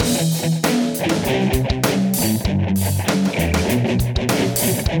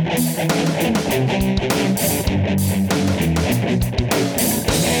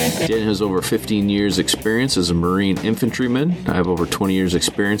has over 15 years experience as a Marine infantryman. I have over 20 years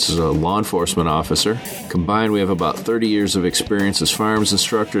experience as a law enforcement officer. Combined, we have about 30 years of experience as firearms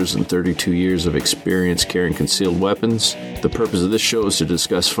instructors and 32 years of experience carrying concealed weapons. The purpose of this show is to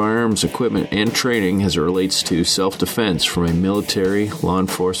discuss firearms, equipment, and training as it relates to self-defense from a military, law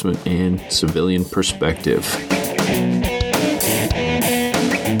enforcement, and civilian perspective.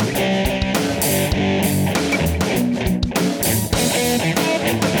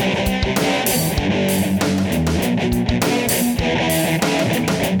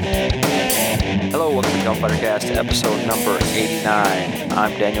 Fightercast, episode number 89.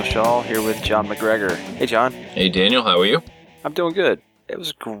 I'm Daniel Shaw, here with John McGregor. Hey, John. Hey, Daniel. How are you? I'm doing good. It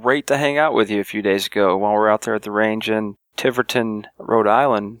was great to hang out with you a few days ago while we were out there at the range in Tiverton, Rhode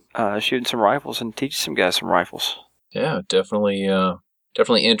Island, shooting some rifles and teaching some guys some rifles. Yeah, definitely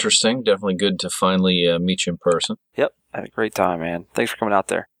interesting. Definitely good to finally meet you in person. Yep, I had a great time, man. Thanks for coming out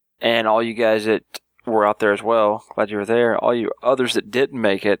there. And all you guys that were out there as well, glad you were there. All you others that didn't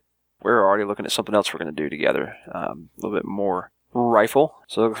make it, we're already looking at something else we're going to do together. A little bit more rifle.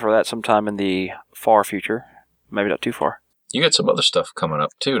 So look for that sometime in the far future. Maybe not too far. You got some other stuff coming up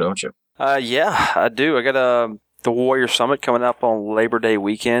too, don't you? Yeah, I do. I got the Warrior Summit coming up on Labor Day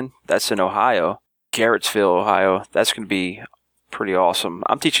weekend. That's in Ohio. Garrettsville, Ohio. That's going to be pretty awesome.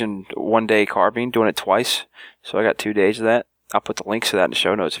 I'm teaching one-day carbine, doing it twice. So I got 2 days of that. I'll put the links to that in the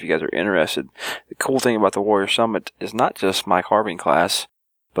show notes if you guys are interested. The cool thing about the Warrior Summit is not just my carbine class,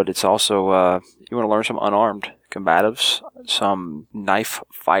 but it's also, you want to learn some unarmed combatives, some knife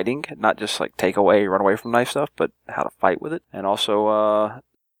fighting, not just like take away, run away from knife stuff, but how to fight with it. And also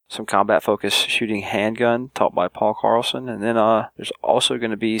some combat-focused shooting handgun taught by Paul Carlson. And then there's also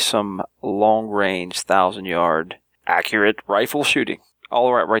going to be some long-range, 1,000-yard accurate rifle shooting.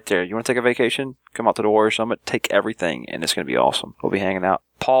 All right there. You want to take a vacation? Come out to the Warrior Summit, take everything, and it's going to be awesome. We'll be hanging out.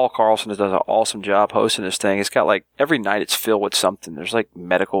 Paul Carlson does an awesome job hosting this thing. It's got like, every night it's filled with something. There's like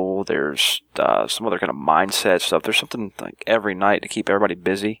medical, there's some other kind of mindset stuff. There's something like every night to keep everybody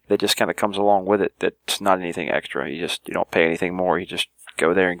busy that just kind of comes along with it that's not anything extra. You don't pay anything more. You just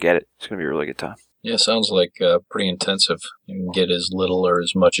go there and get it. It's going to be a really good time. Yeah, sounds like pretty intensive. You can get as little or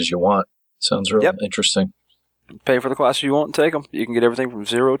as much as you want. Sounds real interesting. Pay for the classes you want and take them. You can get everything from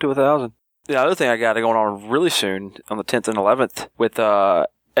 0 to 1,000. The other thing I got going on really soon on the 10th and 11th with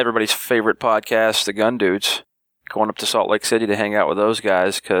everybody's favorite podcast, the Gun Dudes, going up to Salt Lake City to hang out with those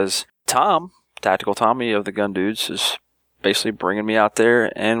guys because Tom, Tactical Tommy of the Gun Dudes, is basically bringing me out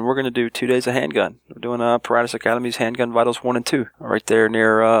there, and we're going to do 2 days of handgun. We're doing Paratus Academy's Handgun Vitals 1 and 2 right there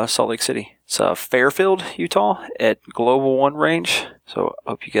near Salt Lake City. It's Fairfield, Utah at Global One Range. So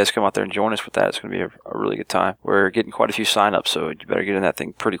I hope you guys come out there and join us with that. It's going to be a really good time. We're getting quite a few sign-ups, so you better get in that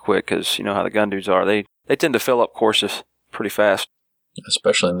thing pretty quick because you know how the Gun Dudes are. They tend to fill up courses pretty fast.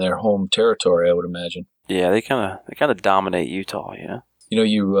 Especially in their home territory, I would imagine. Yeah, they kind of dominate Utah, you know? You know,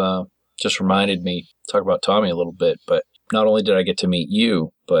 you just reminded me, talk about Tommy a little bit, but not only did I get to meet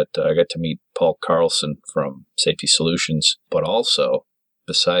you, but I got to meet Paul Carlson from Safety Solutions, but also,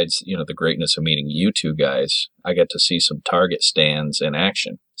 besides, you know, the greatness of meeting you two guys, I got to see some target stands in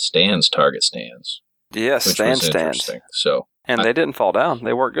action. Target stands. Yes, stands. So, and they didn't fall down.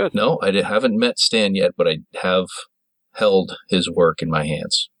 They work good. No, haven't met Stan yet, but I have held his work in my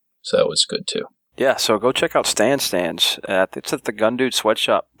hands. So that was good too. Yeah, so go check out stands. It's at the Gun Dude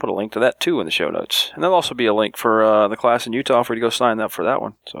Sweatshop. Put a link to that too in the show notes. And there'll also be a link for the class in Utah for you to go sign up for that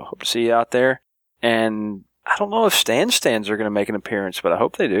one. So hope to see you out there. And I don't know if stands are going to make an appearance, but I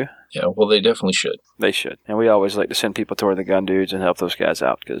hope they do. Yeah, well, they definitely should. They should. And we always like to send people toward the Gun Dudes and help those guys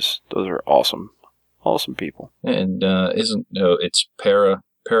out because those are awesome people. And it's para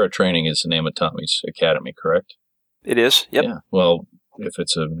training is the name of Tommy's academy, correct? It is. Yep. Yeah. Well, if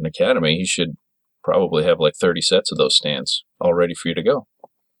it's an academy, he should probably have like 30 sets of those stands all ready for you to go.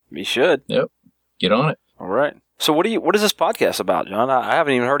 He should. Yep. Get on it. All right. So what is this podcast about, John? I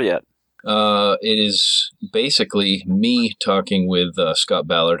haven't even heard it yet. It is basically me talking with Scott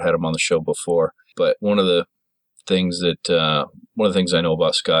Ballard. Had him on the show before, but one of the things I know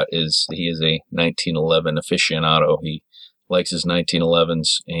about Scott is he is a 1911 aficionado. He likes his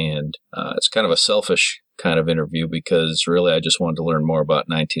 1911s, and it's kind of a selfish kind of interview because really I just wanted to learn more about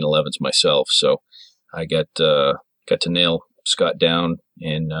 1911s myself. So I got to nail Scott down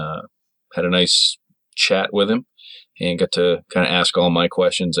and had a nice chat with him and got to kind of ask all my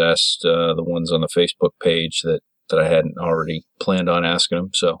questions, asked the ones on the Facebook page that I hadn't already planned on asking him.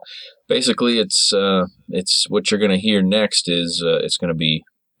 So basically it's what you're going to hear next is it's going to be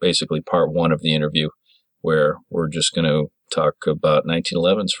basically part one of the interview where we're just going to talk about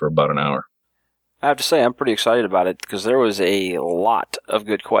 1911s for about an hour. I have to say I'm pretty excited about it because there was a lot of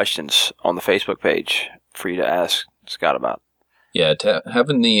good questions on the Facebook page for you to ask Scott about. Yeah,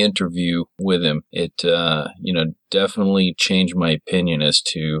 having the interview with him, it definitely changed my opinion as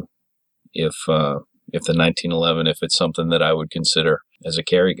to if the 1911, if it's something that I would consider as a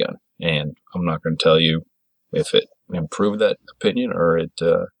carry gun. And I'm not going to tell you if it improved that opinion or it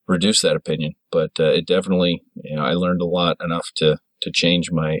reduced that opinion, but it definitely, I learned a lot enough to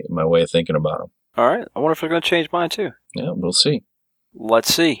change my way of thinking about them. All right. I wonder if they're going to change mine too. Yeah, we'll see.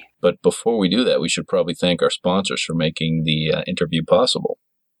 Let's see. But before we do that, we should probably thank our sponsors for making the interview possible.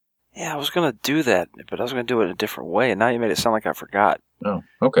 Yeah, I was going to do that, but I was going to do it a different way, and now you made it sound like I forgot. Oh,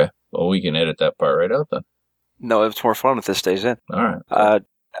 okay. Well, we can edit that part right out then. No, it's more fun if this stays in. All right.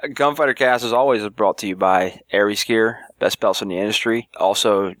 Gunfighter Cast, as always, is brought to you by Aries Gear, best belts in the industry,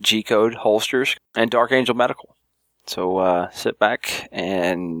 also G-Code holsters, and Dark Angel Medical. So sit back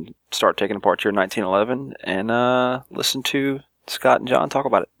and start taking apart your 1911 and listen to Scott and John talk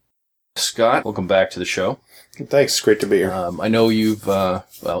about it. Scott, welcome back to the show. Thanks. It's great to be here. I know you've,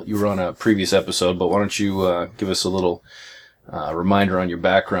 you were on a previous episode, but why don't you give us a little reminder on your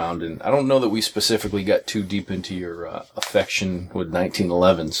background? And I don't know that we specifically got too deep into your affection with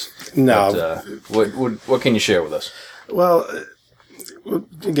 1911s. No. But, what can you share with us? Well,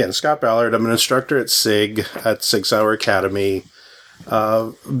 again, Scott Ballard. I'm an instructor at SIG, at 6 Hour Academy.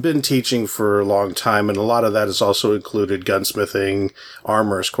 Been teaching for a long time, and a lot of that has also included gunsmithing,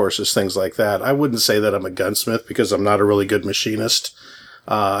 armorers courses, things like that. I wouldn't say that I'm a gunsmith because I'm not a really good machinist.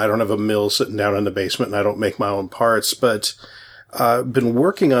 I don't have a mill sitting down in the basement, and I don't make my own parts, but I've been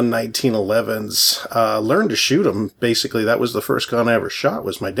working on 1911s, learned to shoot them. Basically, that was the first gun I ever shot,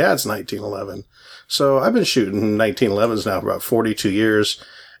 was my dad's 1911. So I've been shooting 1911s now for about 42 years,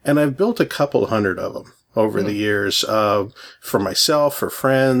 and I've built a couple hundred of them over the years, for myself, for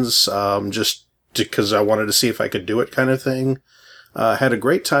friends, just because I wanted to see if I could do it kind of thing. Had a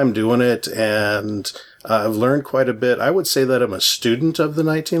great time doing it, and I've learned quite a bit. I would say that I'm a student of the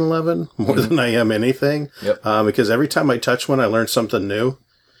 1911 more than I am anything. Yep. Because every time I touch one, I learn something new.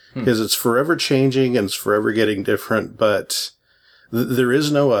 Because it's forever changing and it's forever getting different, but there is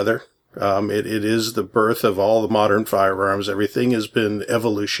no other. It is the birth of all the modern firearms. Everything has been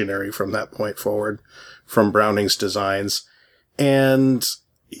evolutionary from that point forward, from Browning's designs. And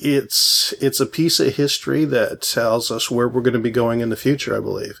it's a piece of history that tells us where we're going to be going in the future, I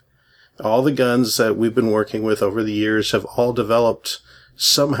believe. All the guns that we've been working with over the years have all developed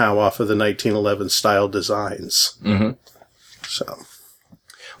somehow off of the 1911 style designs. Mm-hmm. So,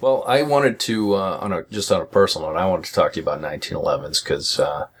 well, I wanted to, on a personal note, I wanted to talk to you about 1911s because,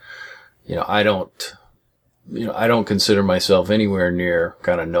 I don't consider myself anywhere near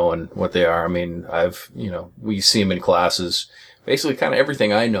kind of knowing what they are. I mean, we see them in classes. Basically, kind of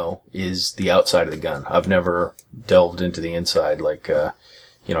everything I know is the outside of the gun. I've never delved into the inside like, I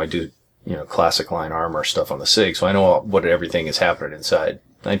do, classic line armor stuff on the SIG. So I know what everything is happening inside.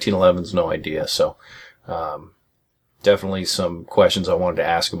 1911's no idea. So, definitely some questions I wanted to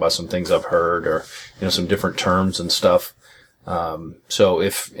ask about some things I've heard or, some different terms and stuff. So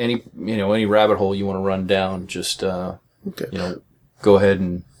if any rabbit hole you want to run down, just, go ahead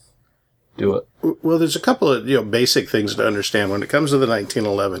and do it. Well, there's a couple of, basic things to understand when it comes to the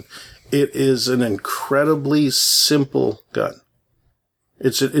 1911. It is an incredibly simple gun.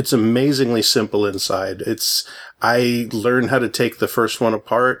 It's amazingly simple inside. I learned how to take the first one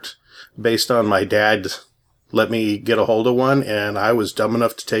apart based on my dad let me get a hold of one, and I was dumb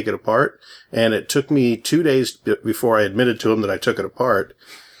enough to take it apart. And it took me 2 days before I admitted to him that I took it apart.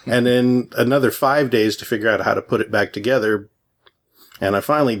 And then another 5 days to figure out how to put it back together. And I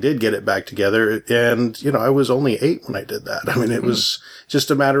finally did get it back together. And, I was only 8 when I did that. I mean, it was just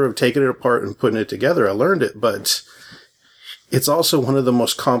a matter of taking it apart and putting it together. I learned it, but it's also one of the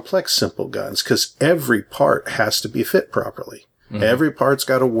most complex simple guns because every part has to be fit properly. Mm-hmm. Every part's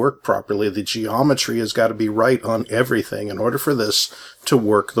got to work properly. The geometry has got to be right on everything in order for this to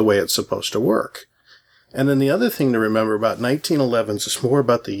work the way it's supposed to work. And then the other thing to remember about 1911s is more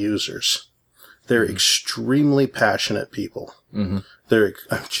about the users. They're extremely passionate people. Mm-hmm. They're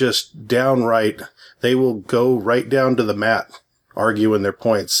just downright, they will go right down to the mat arguing their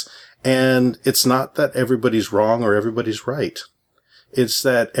points. And it's not that everybody's wrong or everybody's right. It's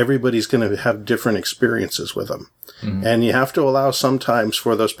that everybody's going to have different experiences with them. Mm-hmm. And you have to allow sometimes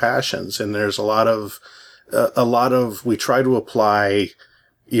for those passions. And there's a lot of, we try to apply,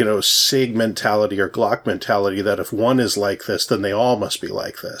 SIG mentality or Glock mentality that if one is like this, then they all must be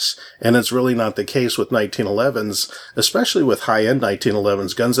like this. And it's really not the case with 1911s, especially with high-end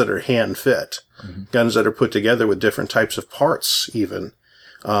 1911s, guns that are hand fit, guns that are put together with different types of parts even.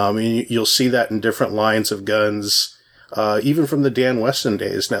 You'll see that in different lines of guns, even from the Dan Wesson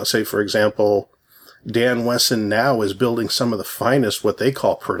days. Now, say, for example, Dan Wesson now is building some of the finest, what they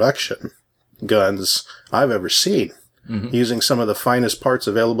call production guns I've ever seen, using some of the finest parts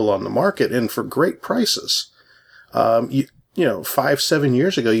available on the market and for great prices. 5-7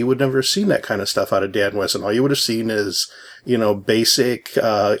 years ago, you would never have seen that kind of stuff out of Dan Wesson. All you would have seen is, basic,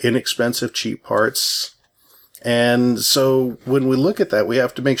 inexpensive, cheap parts. And so when we look at that, we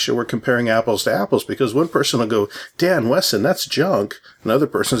have to make sure we're comparing apples to apples, because one person will go, Dan Wesson, that's junk. Another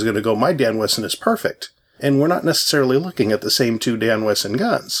person's going to go, my Dan Wesson is perfect. And we're not necessarily looking at the same two Dan Wesson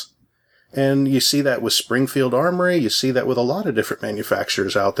guns. And you see that with Springfield Armory. You see that with a lot of different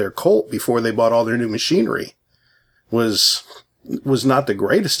manufacturers out there. Colt, before they bought all their new machinery, was not the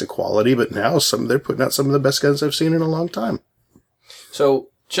greatest of quality, but now they're putting out some of the best guns I've seen in a long time. So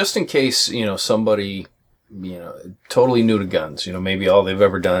just in case, somebody, totally new to guns, maybe all they've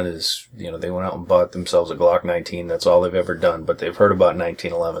ever done is, they went out and bought themselves a Glock 19. That's all they've ever done, but they've heard about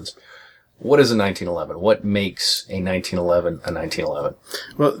 1911s. What is a 1911? What makes a 1911 a 1911?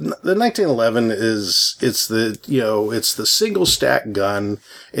 Well, the 1911 it's the single stack gun.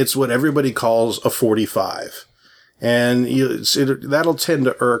 It's what everybody calls a 45. And that'll tend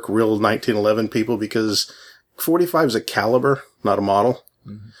to irk real 1911 people, because 45 is a caliber, not a model.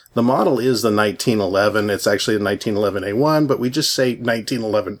 Mm-hmm. The model is the 1911. It's actually a 1911A1, but we just say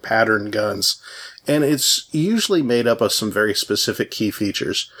 1911 pattern guns. And it's usually made up of some very specific key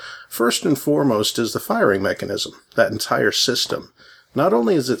features. First and foremost is the firing mechanism, that entire system. Not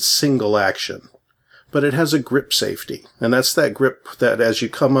only is it single action, but it has a grip safety. And that's that grip that as you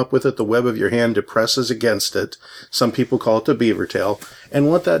come up with it, the web of your hand depresses against it. Some people call it the beaver tail. And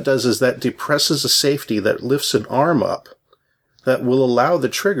what that does is that depresses a safety that lifts an arm up that will allow the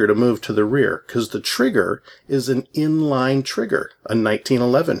trigger to move to the rear, because the trigger is an inline trigger, a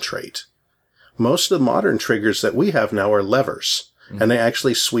 1911 trait. Most of the modern triggers that we have now are levers, and they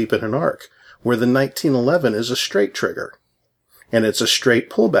actually sweep in an arc, where the 1911 is a straight trigger. And it's a straight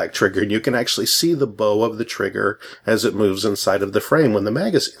pullback trigger, and you can actually see the bow of the trigger as it moves inside of the frame when the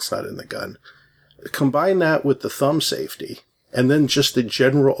magazine's not in the gun. Combine that with the thumb safety, and then just the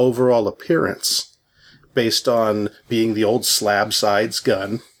general overall appearance, based on being the old slab sides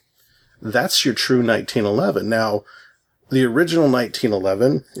gun. That's your true 1911. Now, the original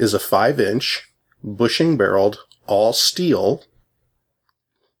 1911 is a 5-inch, bushing barreled, all steel,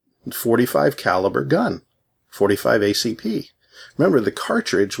 45 caliber gun, 45 ACP. Remember, the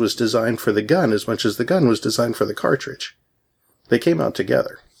cartridge was designed for the gun as much as the gun was designed for the cartridge. They came out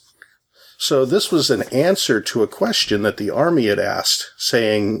together. So this was an answer to a question that the Army had asked,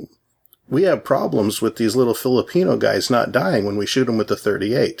 saying, we have problems with these little Filipino guys not dying when we shoot them with the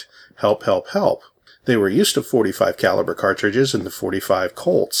 38. Help, help, help. They were used to 45 caliber cartridges and the 45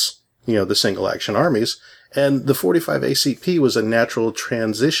 Colts, the single action armies, and the 45 ACP was a natural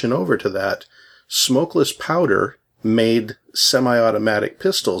transition over to that. Smokeless powder made semi-automatic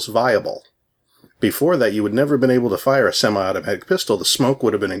pistols viable. Before that, you would never have been able to fire a semi-automatic pistol. The smoke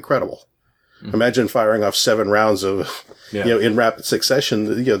would have been incredible. Mm-hmm. Imagine firing off 7 rounds of, in rapid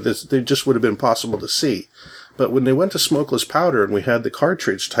succession. They just would have been impossible to see. But when they went to smokeless powder and we had the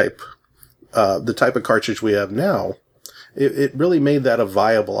cartridge type, the type of cartridge we have now, it really made that a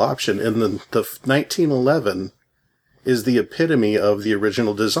viable option. And the 1911 is the epitome of the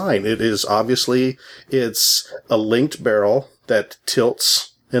original design. It is obviously, it's a linked barrel that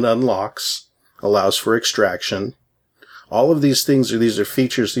tilts and unlocks, allows for extraction. All of these things these are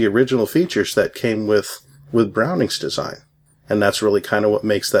features, the original features that came with Browning's design. And that's really kind of what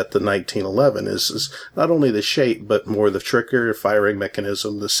makes that the 1911 is not only the shape, but more the trigger, firing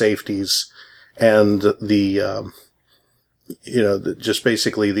mechanism, the safeties, and just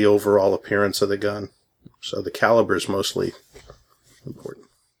basically the overall appearance of the gun. So the caliber is mostly important.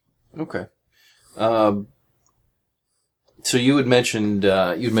 Okay. So you had mentioned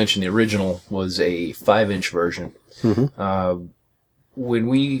the original was a 5-inch version. Mm-hmm. When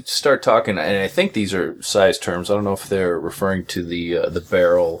we start talking, and I think these are size terms, I don't know if they're referring to the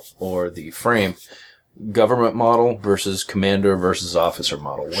barrel or the frame. Government model versus commander versus officer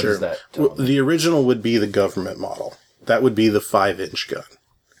model. What is that? Well, the original would be the government model. That would be the 5-inch gun.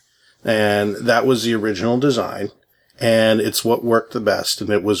 And that was the original design. And it's what worked the best.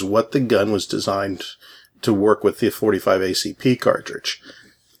 And it was what the gun was designed to work with the 45 ACP cartridge.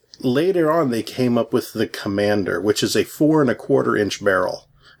 Later on, they came up with the Commander, which is a 4 1/4 inch barrel.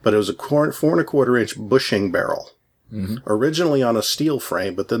 But it was a 4 1/4 inch bushing barrel. Mm-hmm. Originally on a steel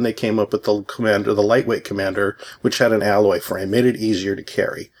frame, but then they came up with the Commander, the lightweight Commander, which had an alloy frame, made it easier to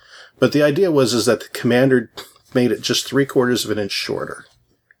carry. But the idea was that the Commander made it just 3/4 of an inch shorter.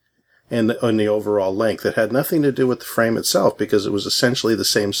 and on the overall length. It had nothing to do with the frame itself because it was essentially the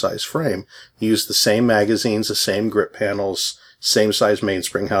same size frame. You used the same magazines, the same grip panels, same size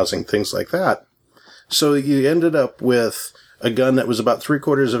mainspring housing, things like that. So you ended up with a gun that was about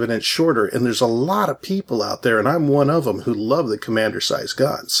 3/4 of an inch shorter, and there's a lot of people out there, and I'm one of them, who love the commander-size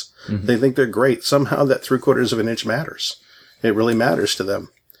guns. Mm-hmm. They think they're great. Somehow that 3/4 of an inch matters. It really matters to them.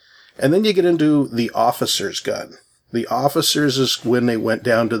 And then you get into the officer's gun. The officers is when they went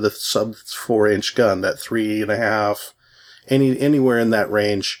down to the sub 4-inch gun, that 3.5, anywhere in that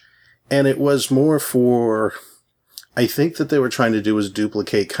range. And it was more for, I think that they were trying to do was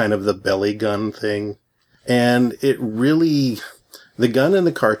duplicate kind of the belly gun thing. And it really, the gun and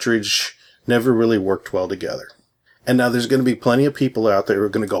the cartridge never really worked well together. And now there's going to be plenty of people out there who are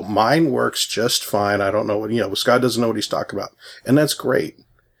going to go, mine works just fine. I don't know what, Scott doesn't know what he's talking about. And that's great.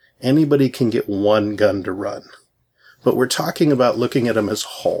 Anybody can get one gun to run. But we're talking about looking at them as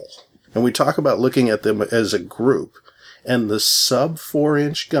whole. And we talk about looking at them as a group. And the sub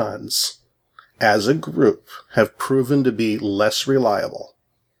 4-inch guns, as a group, have proven to be less reliable,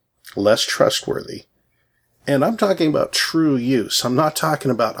 less trustworthy. And I'm talking about true use. I'm not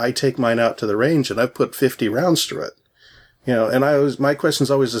talking about I take mine out to the range and I've put 50 rounds through it. And my question's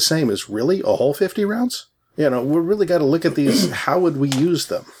always the same, is really a whole 50 rounds? We really got to look at these. How would we use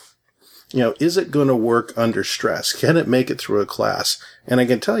them? Is it going to work under stress? Can it make it through a class? And I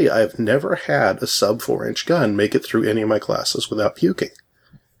can tell you, I've never had a sub 4-inch gun make it through any of my classes without puking.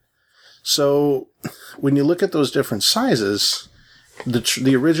 So when you look at those different sizes,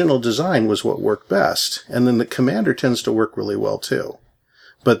 the original design was what worked best. And then the Commander tends to work really well too.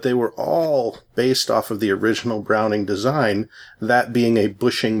 But they were all based off of the original Browning design, that being a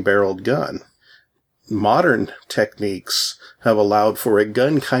bushing barreled gun. Modern techniques have allowed for a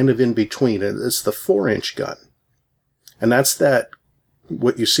gun kind of in between. It's the 4-inch gun. And that's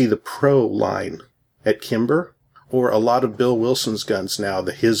what you see the Pro line at Kimber, or a lot of Bill Wilson's guns now,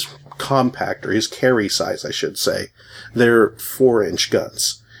 his compact, or his carry size, I should say, they're 4-inch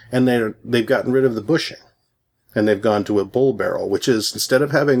guns. And they've gotten rid of the bushing. And they've gone to a bull barrel, which is, instead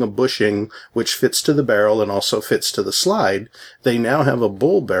of having a bushing which fits to the barrel and also fits to the slide, they now have a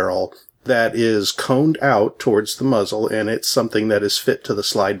bull barrel that is coned out towards the muzzle, and it's something that is fit to the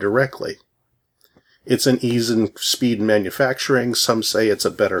slide directly. It's an ease and speed in manufacturing. Some say it's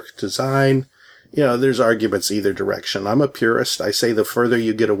a better design. There's arguments either direction. I'm a purist. I say the further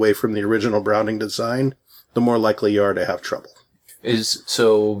you get away from the original Browning design, the more likely you are to have trouble.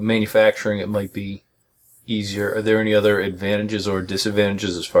 So manufacturing, it might be easier. Are there any other advantages or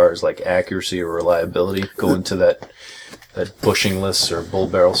disadvantages as far as like accuracy or reliability going to that bushingless or bull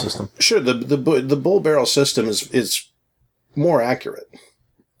barrel system? Sure, the bull barrel system is more accurate.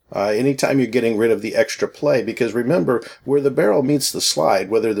 Anytime you're getting rid of the extra play, because remember, where the barrel meets the slide,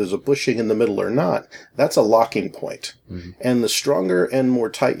 whether there's a bushing in the middle or not, that's a locking point. Mm-hmm. And the stronger and more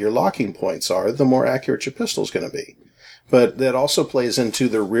tight your locking points are, the more accurate your pistol's going to be. But that also plays into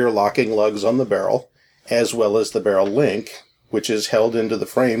the rear locking lugs on the barrel, as well as the barrel link, which is held into the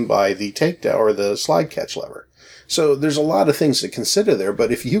frame by the takedown or the slide catch lever. So there's a lot of things to consider there,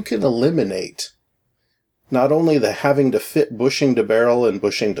 but if you can eliminate not only the having to fit bushing to barrel and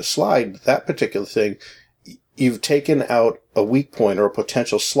bushing to slide, that particular thing, you've taken out a weak point or a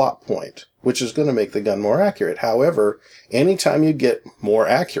potential slot point, which is going to make the gun more accurate. However, anytime you get more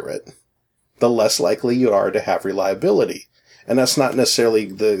accurate, the less likely you are to have reliability. And that's not necessarily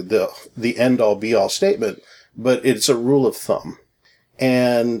the end-all be-all statement, but it's a rule of thumb.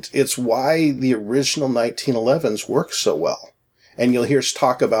 And it's why the original 1911s work so well. And you'll hear us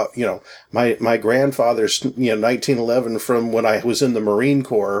talk about, my grandfather's, 1911 from when I was in the Marine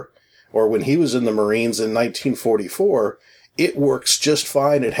Corps, or when he was in the Marines in 1944, it works just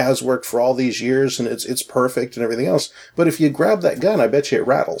fine. It has worked for all these years, and it's perfect and everything else. But if you grab that gun, I bet you it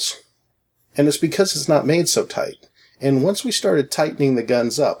rattles. And it's because it's not made so tight. And once we started tightening the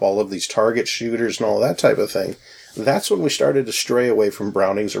guns up, all of these target shooters and all that type of thing, that's when we started to stray away from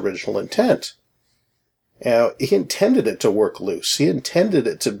Browning's original intent. He intended it to work loose. He intended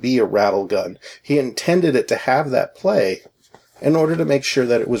it to be a rattle gun. He intended it to have that play in order to make sure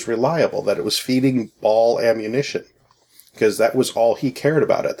that it was reliable, that it was feeding ball ammunition. Because that was all he cared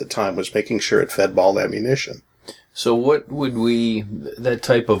about at the time, was making sure it fed ball ammunition. So what would that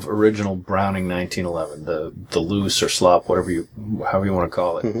type of original Browning 1911, the loose or slop, however you want to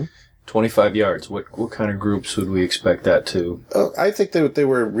call it, mm-hmm. 25 yards, what kind of groups would we expect that to? I think that they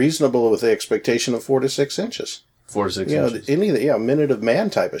were reasonable with the expectation of 4 to 6 inches. 4 to 6 inches. Minute of man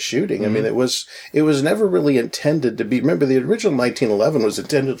type of shooting. Mm-hmm. I mean, it was never really intended to be. Remember, the original 1911 was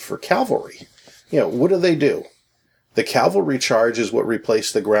intended for cavalry. What do? The cavalry charge is what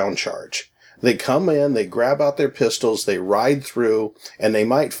replaced the ground charge. They come in, they grab out their pistols, they ride through, and they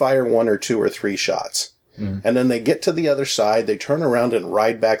might fire 1 or 2 or 3 shots. Mm. And then they get to the other side, they turn around and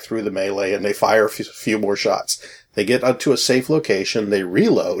ride back through the melee, and they fire a few more shots. They get up to a safe location, they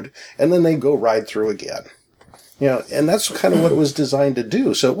reload, and then they go ride through again. And that's kind of what it was designed to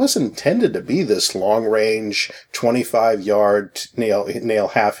do. So it wasn't intended to be this long-range, 25-yard, nail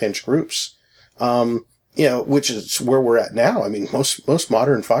half-inch groups. Which is where we're at now. I mean, most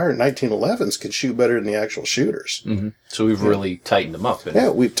modern fire 1911s can shoot better than the actual shooters. Mm-hmm. So we've really tightened them up.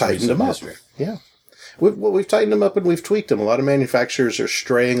 We've tightened them up. History. Yeah. We've tightened them up and we've tweaked them. A lot of manufacturers are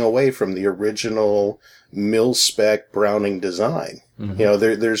straying away from the original mil-spec Browning design.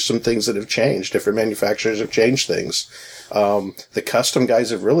 Mm-hmm. There's some things that have changed. Different manufacturers have changed things. The custom guys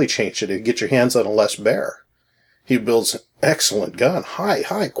have really changed it to get your hands on a Les Baer. He builds excellent gun,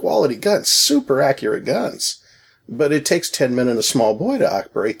 high quality guns, super accurate guns. But it takes 10 men and a small boy to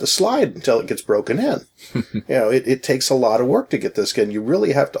operate the slide until it gets broken in. It takes a lot of work to get this gun. You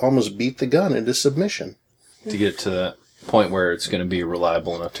really have to almost beat the gun into submission. To get to that point where it's going to be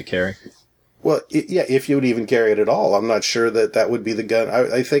reliable enough to carry? Well, if you would even carry it at all. I'm not sure that would be the gun.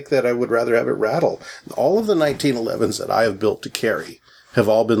 I think that I would rather have it rattle. All of the 1911s that I have built to carry have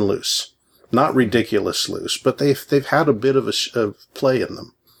all been loose. Not ridiculous loose, but they've had a bit of a play in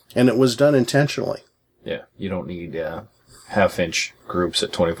them. And it was done intentionally. Yeah, you don't need half-inch groups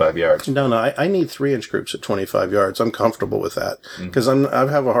at 25 yards. No, I need 3-inch groups at 25 yards. I'm comfortable with that. Because I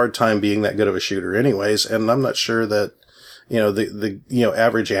have a hard time being that good of a shooter anyways, and I'm not sure that, the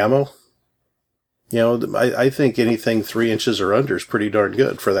average ammo, I think anything 3 inches or under is pretty darn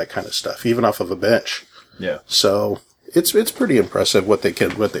good for that kind of stuff, even off of a bench. Yeah. So it's pretty impressive what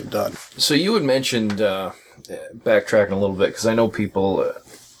they've done. So you had mentioned, backtracking a little bit, because I know people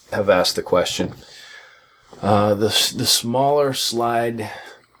have asked the question, the smaller slide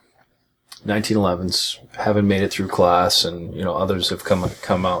 1911s haven't made it through class, and others have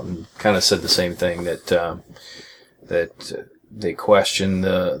come out and kind of said the same thing, that they question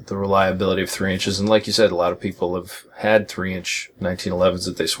the reliability of 3 inches. And like you said, a lot of people have had 3-inch 1911s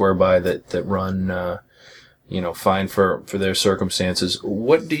that they swear by that run fine for their circumstances.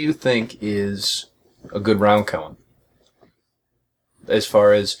 What do you think is a good round count? As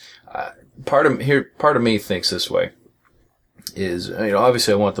far as part of me thinks this way is,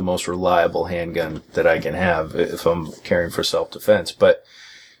 obviously I want the most reliable handgun that I can have if I'm carrying for self-defense. But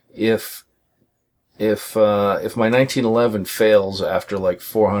if my 1911 fails after like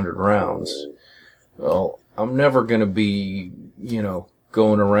 400 rounds, well, I'm never going to be,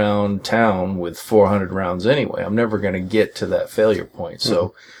 going around town with 400 rounds anyway. I'm never going to get to that failure point.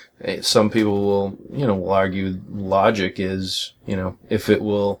 So some people will argue logic is, if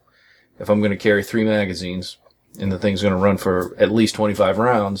I'm going to carry 3 magazines and the thing's going to run for at least 25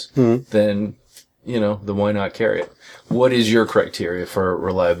 rounds, then why not carry it? What is your criteria for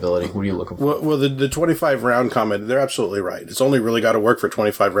reliability? What are you looking for? Well, the 25 round comment, they're absolutely right. It's only really got to work for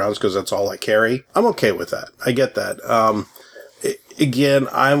 25 rounds because that's all I carry. I'm okay with that. I get that. Again,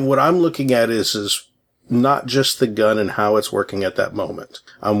 what I'm looking at is not just the gun and how it's working at that moment.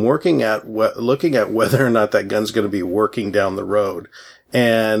 I'm looking at whether or not that gun's going to be working down the road,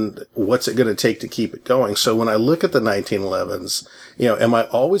 and what's it going to take to keep it going. So when I look at the 1911s, am I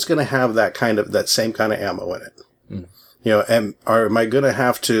always going to have that same kind of ammo in it? Am I going to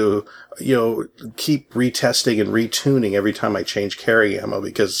have to, keep retesting and retuning every time I change carry ammo?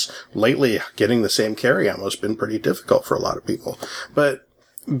 Because lately getting the same carry ammo has been pretty difficult for a lot of people. But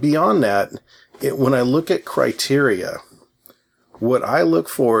beyond that, when I look at criteria, what I look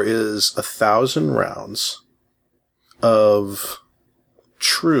for is 1,000 rounds of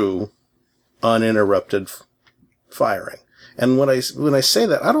true, uninterrupted firing. And when I say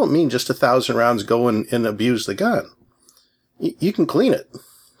that, I don't mean just 1,000 rounds go and abuse the gun. You can clean it.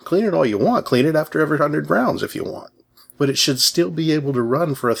 Clean it all you want. Clean it after every 100 rounds if you want. But it should still be able to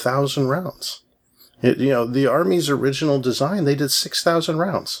run for 1,000 rounds. The Army's original design, they did 6,000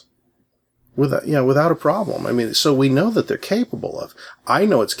 rounds. Without a problem. I mean, so we know that they're capable of. I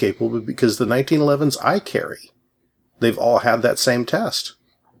know it's capable because the 1911s I carry, they've all had that same test.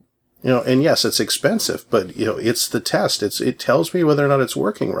 And yes, it's expensive, but it's the test. It tells me whether or not it's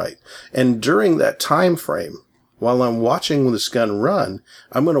working right. And during that time frame, while I'm watching this gun run,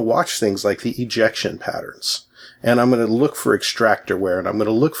 I'm going to watch things like the ejection patterns. And I'm going to look for extractor wear, and I'm going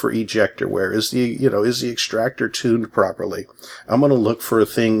to look for ejector wear. Is the extractor tuned properly? I'm going to look for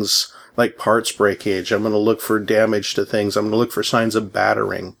things like parts breakage. I'm going to look for damage to things. I'm going to look for signs of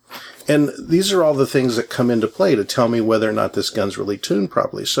battering. And these are all the things that come into play to tell me whether or not this gun's really tuned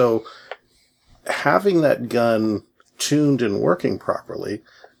properly. So having that gun tuned and working properly,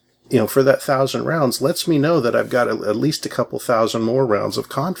 for that 1,000 rounds, lets me know that I've got at least a couple thousand more rounds of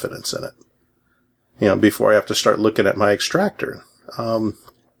confidence in it, before I have to start looking at my extractor.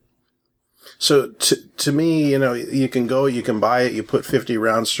 So to me, you can buy it, you put 50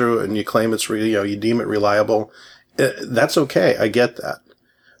 rounds through it, and you claim it's you deem it reliable. That's okay. I get that.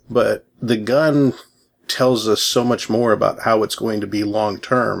 But the gun tells us so much more about how it's going to be long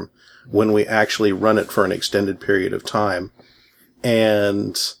term when we actually run it for an extended period of time.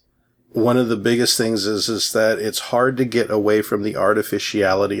 And one of the biggest things is that it's hard to get away from the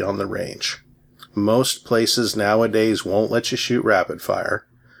artificiality on the range. Most places nowadays won't let you shoot rapid fire.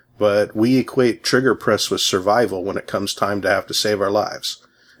 But we equate trigger press with survival when it comes time to have to save our lives.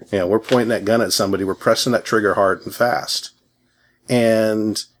 We're pointing that gun at somebody, we're pressing that trigger hard and fast.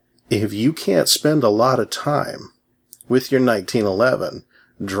 And if you can't spend a lot of time with your 1911,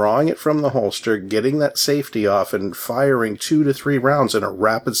 drawing it from the holster, getting that safety off, and firing 2 to 3 rounds in a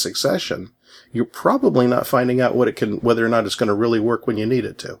rapid succession, you're probably not finding out whether or not it's going to really work when you need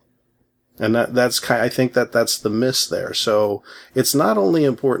it to. And I think that's the miss there. So it's not only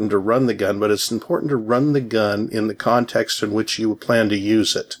important to run the gun, but it's important to run the gun in the context in which you plan to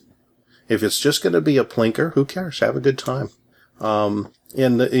use it. If it's just going to be a plinker, who cares? Have a good time.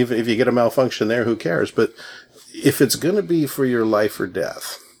 If you get a malfunction there, who cares? But if it's going to be for your life or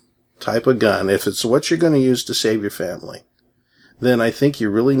death type of gun, if it's what you're going to use to save your family, then I think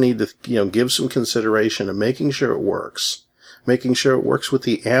you really need to, give some consideration to making sure it works. Making sure it works with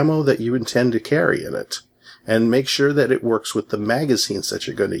the ammo that you intend to carry in it, and make sure that it works with the magazines that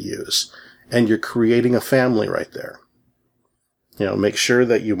you're going to use, and you're creating a family right there. Make sure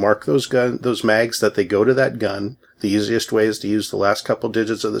that you mark those mags, that they go to that gun. The easiest way is to use the last couple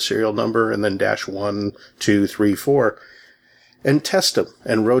digits of the serial number and then -1, 2, 3, 4, and test them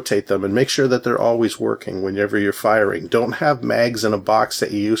and rotate them and make sure that they're always working whenever you're firing. Don't have mags in a box that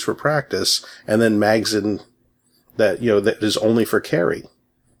you use for practice and then mags in that is only for carry.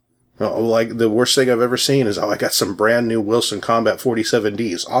 Like the worst thing I've ever seen is, I got some brand new Wilson Combat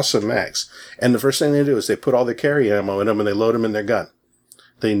 47Ds, awesome mags. And the first thing they do is they put all the carry ammo in them and they load them in their gun.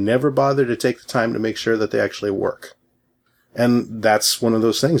 They never bother to take the time to make sure that they actually work. And that's one of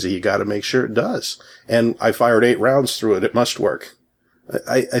those things that you got to make sure it does. And I fired 8 rounds through it. It must work.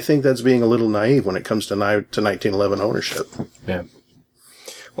 I think that's being a little naive when it comes to 1911 ownership. Yeah.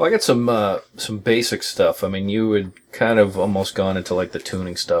 Well, I got some basic stuff. I mean, you had kind of almost gone into like the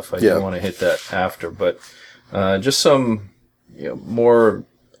tuning stuff. I do want to hit that after, but just some more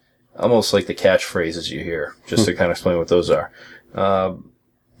almost like the catchphrases you hear, just to kind of explain what those are.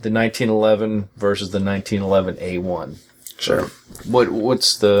 The 1911 versus the 1911 A1. Sure.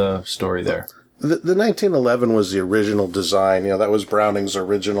 What's the story there? The 1911 was the original design. That was Browning's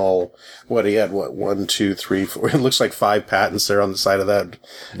original. He had 1, 2, 3, 4. It looks like 5 patents there on the side of that.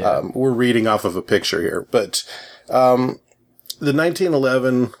 Yeah. We're reading off of a picture here, but the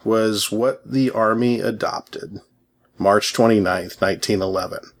 1911 was what the Army adopted, March 29th,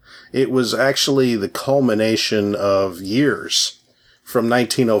 1911. It was actually the culmination of years from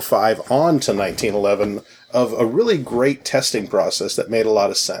 1905 on to 1911 of a really great testing process that made a lot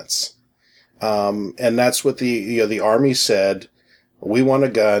of sense. And that's what the Army said. We want a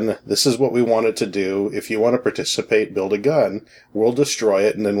gun. This is what we want it to do. If you want to participate, build a gun. We'll destroy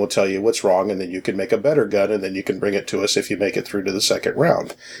it, and then we'll tell you what's wrong, and then you can make a better gun, and then you can bring it to us if you make it through to the second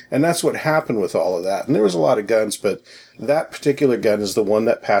round. And that's what happened with all of that. And there was a lot of guns, but that particular gun is the one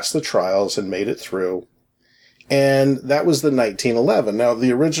that passed the trials and made it through. And that was the 1911. Now,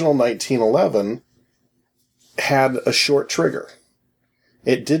 the original 1911 had a short trigger.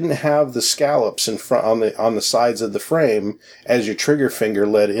 It didn't have the scallops in front on the sides of the frame as your trigger finger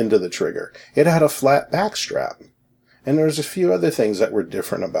led into the trigger. It had a flat back strap. And there was a few other things that were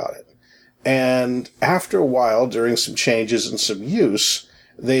different about it. And after a while, during some changes and some use,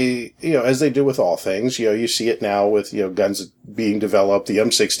 they, as they do with all things, you see it now with, guns being developed. The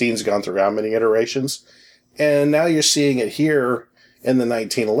M16's gone through how many iterations? And now you're seeing it here in the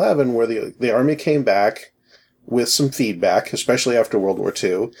 1911 where the Army came back with some feedback, especially after World War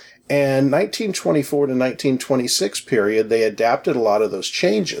II. And 1924 to 1926 period, they adapted a lot of those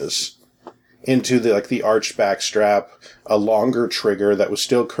changes into the arched back strap, a longer trigger that was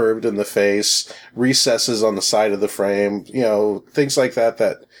still curved in the face, recesses on the side of the frame, things like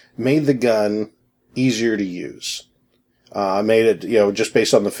that made the gun easier to use. Made it, just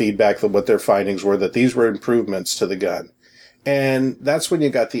based on the feedback of what their findings were, that these were improvements to the gun. And that's when you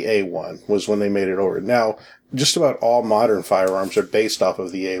got the A1, was when they made it over. Now, just about all modern firearms are based off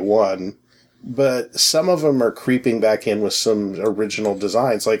of the A1, but some of them are creeping back in with some original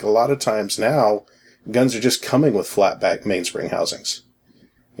designs. Like a lot of times now, guns are just coming with flat back mainspring housings.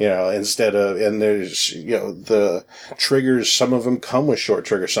 Instead of, and there's, the triggers, some of them come with short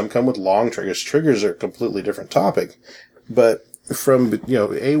triggers, some come with long triggers. Triggers are a completely different topic. But from,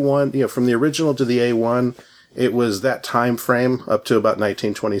 A1, from the original to the A1, it was that time frame up to about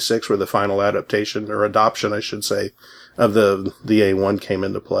 1926 where the final adaptation, or adoption, I should say, of the A1 came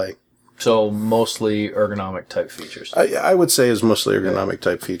into play. So mostly ergonomic type features. I would say is mostly ergonomic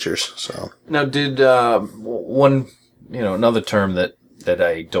type features. So now, did another term that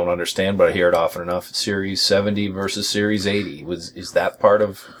I don't understand, but I hear it often enough: Series 70 versus Series 80. Is that part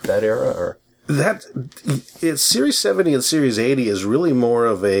of that era, or it's Series 70 and Series 80 is really more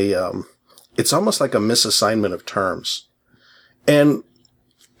of a it's almost like a misassignment of terms. And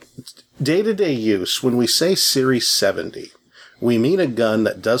day-to-day use, when we say Series 70, we mean a gun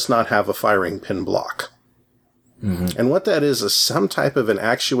that does not have a firing pin block. Mm-hmm. And what that is some type of an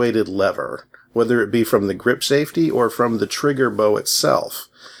actuated lever, whether it be from the grip safety or from the trigger bow itself,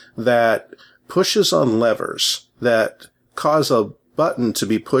 that pushes on levers that cause a button to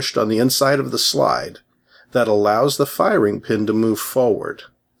be pushed on the inside of the slide that allows the firing pin to move forward.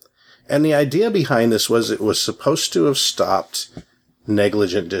 And the idea behind this was it was supposed to have stopped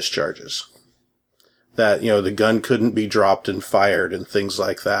negligent discharges. That, the gun couldn't be dropped and fired and things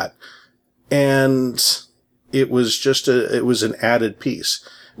like that. And it was it was an added piece.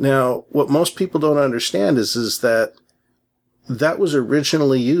 Now, what most people don't understand is that was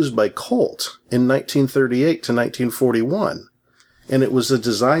originally used by Colt in 1938 to 1941. And it was a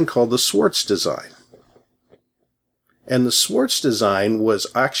design called the Swartz design. And the Swartz design was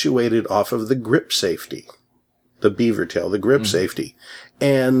actuated off of the grip safety, the beaver tail, the grip safety.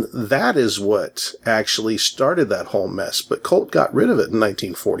 And that is what actually started that whole mess. But Colt got rid of it in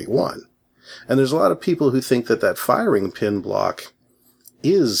 1941. And there's a lot of people who think that firing pin block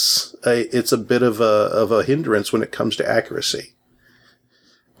it's a bit of a hindrance when it comes to accuracy.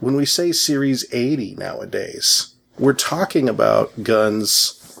 When we say Series 80 nowadays, we're talking about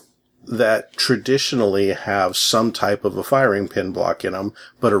guns that traditionally have some type of a firing pin block in them,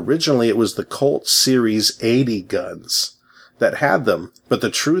 but originally it was the Colt Series 80 guns that had them. But the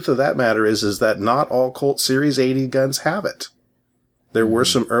truth of that matter is that not all Colt Series 80 guns have it. There were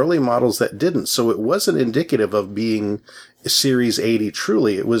some early models that didn't, so it wasn't indicative of being Series 80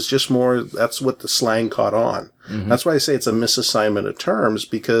 truly. It was just more, that's what the slang caught on. Mm-hmm. That's why I say it's a misassignment of terms,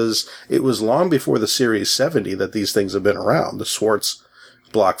 because it was long before the Series 70 that these things have been around, the Swartz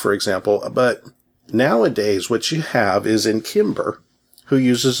block, for example. But nowadays, what you have is in Kimber, who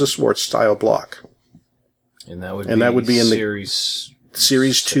uses a Swartz style block. And that would be in the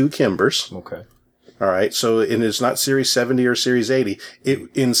Series 2 Kimbers. Okay. All right. So, and it's not Series 70 or Series 80.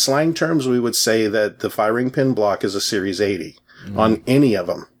 In slang terms, we would say that the firing pin block is a Series 80 on any of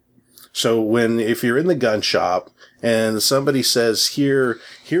them. So if you're in the gun shop and somebody says,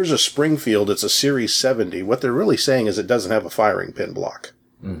 here's a Springfield, it's a Series 70, what they're really saying is it doesn't have a firing pin block.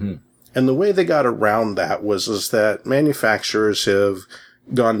 Mm-hmm. And the way they got around that is that manufacturers have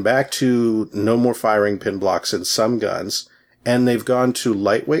gone back to no more firing pin blocks in some guns, and they've gone to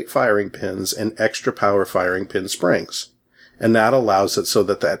lightweight firing pins and extra power firing pin springs. And that allows it so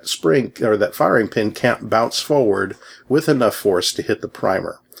that spring, or that firing pin, can't bounce forward with enough force to hit the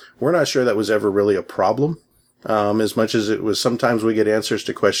primer. We're not sure that was ever really a problem, as much as it was sometimes we get answers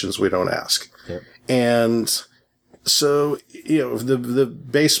to questions we don't ask. Yep. And so, the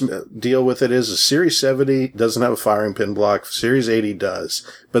base deal with it is a Series 70 doesn't have a firing pin block. Series 80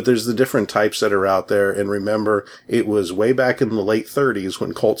 does. But there's the different types that are out there. And remember, it was way back in the late 30s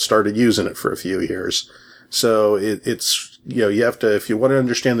when Colt started using it for a few years. So it's, you have to, if you want to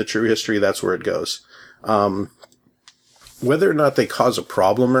understand the true history, that's where it goes. Whether or not they cause a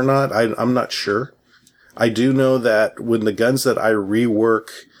problem or not, I'm not sure. I do know that when the guns that I rework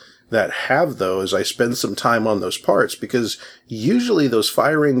that have those, I spend some time on those parts, because usually those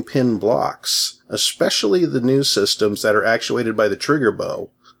firing pin blocks, especially the new systems that are actuated by the trigger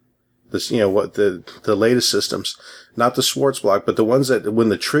bow, the latest systems, not the Swartz block, but the ones that when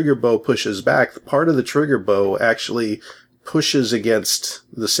the trigger bow pushes back, part of the trigger bow actually pushes against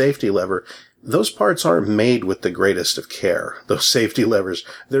the safety lever. Those parts aren't made with the greatest of care, those safety levers.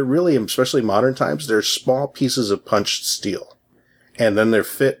 They're really, especially modern times, they're small pieces of punched steel. And then they're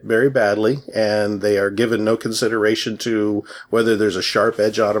fit very badly, and they are given no consideration to whether there's a sharp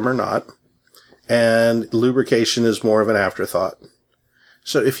edge on them or not. And lubrication is more of an afterthought.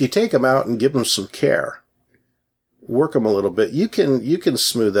 So if you take them out and give them some care, work them a little bit, you can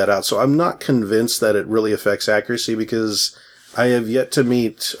smooth that out. So I'm not convinced that it really affects accuracy, because I have yet to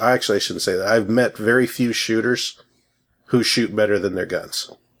meet, I shouldn't say that, I've met very few shooters who shoot better than their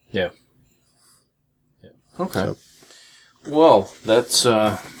guns. Yeah. Okay. So. Well, that's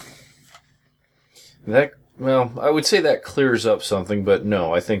that. Well, I would say that clears up something, but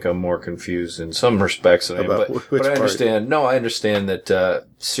no, I think I'm more confused in some respects than I am. But I understand. No, I understand that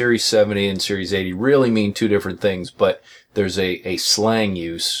Series 70 and Series 80 really mean two different things, but there's a slang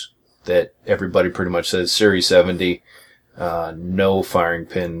use that everybody pretty much says. Series 70, no firing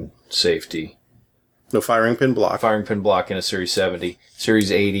pin safety. No firing pin block. Firing pin block in a Series 70. Series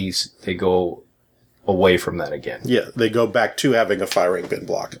 80s, they go away from that again. Yeah, they go back to having a firing pin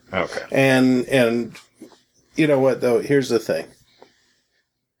block. Okay. And you know what, though? Here's the thing.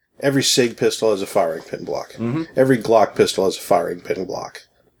 Every SIG pistol has a firing pin block. Mm-hmm. Every Glock pistol has a firing pin block.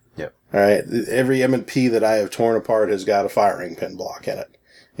 Yep. All right? Every M&P that I have torn apart has got a firing pin block in it.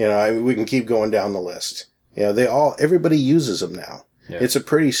 You know, we can keep going down the list. You know, everybody uses them now. Yeah. It's a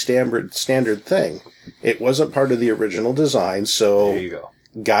pretty standard thing. It wasn't part of the original design, so there you go.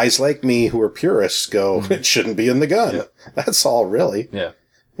 Guys like me who are purists go, it shouldn't be in the gun. Yep. That's all, really. Yeah.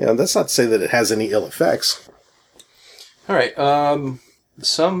 You know, that's not to say that it has any ill effects. All right.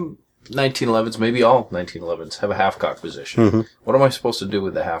 Some 1911s, maybe all 1911s, have a half-cock position. Mm-hmm. What am I supposed to do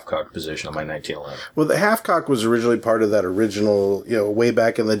with the half-cock position on my 1911? Well, the half-cock was originally part of that original, you know, way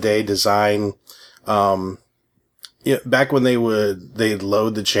back in the day design. Back when they'd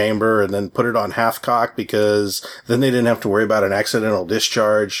load the chamber and then put it on half-cock because then they didn't have to worry about an accidental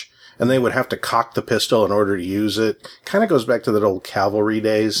discharge. And they would have to cock the pistol in order to use it. Kind of goes back to that old cavalry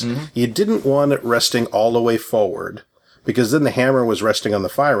days. Mm-hmm. You didn't want it resting all the way forward because then the hammer was resting on the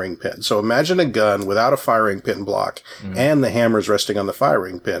firing pin. So imagine a gun without a firing pin block and the hammer's resting on the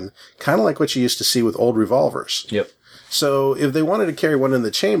firing pin. Kind of like what you used to see with old revolvers. Yep. So if they wanted to carry one in the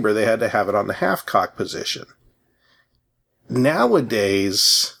chamber, they had to have it on the half-cock position.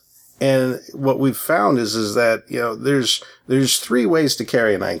 Nowadays... And what we've found is that, you know, there's three ways to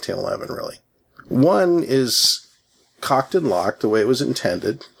carry a 1911, really. One is cocked and locked the way it was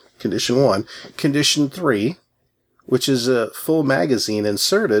intended, condition 1. Condition 3, which is a full magazine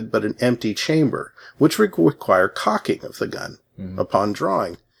inserted but an empty chamber, which require cocking of the gun upon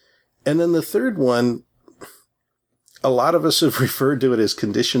drawing. And then the third one, a lot of us have referred to it as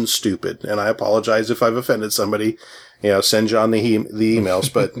condition stupid, and I apologize if I've offended somebody. You know, send John the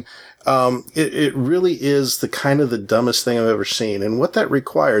emails, but it really is the kind of the dumbest thing I've ever seen. And what that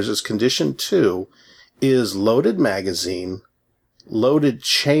requires is condition 2 is loaded magazine, loaded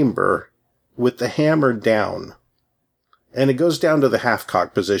chamber with the hammer down. And it goes down to the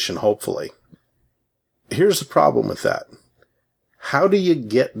half-cock position, hopefully. Here's the problem with that. How do you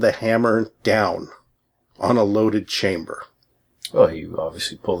get the hammer down on a loaded chamber? Well, you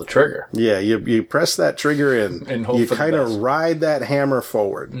obviously pull the trigger. Yeah, you press that trigger in, and you kind of ride that hammer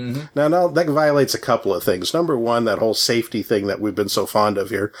forward. Mm-hmm. Now, that violates a couple of things. Number one, that whole safety thing that we've been so fond of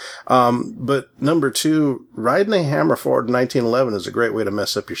here. But number two, riding the hammer forward in 1911 is a great way to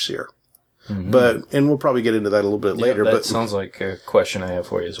mess up your sear. Mm-hmm. And we'll probably get into that a little bit later. That sounds like a question I have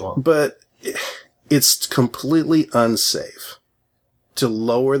for you as well. But it's completely unsafe to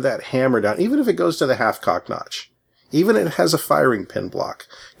lower that hammer down, even if it goes to the half-cock notch. Even if it has a firing pin block.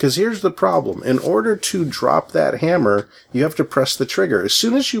 Because here's the problem. In order to drop that hammer, you have to press the trigger. As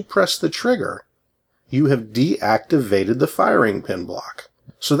soon as you press the trigger, you have deactivated the firing pin block.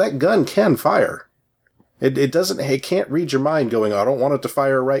 So that gun can fire. It can't read your mind going, I don't want it to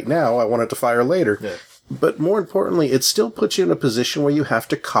fire right now, I want it to fire later. Yeah. But more importantly, it still puts you in a position where you have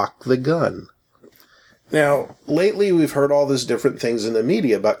to cock the gun. Now, lately we've heard all these different things in the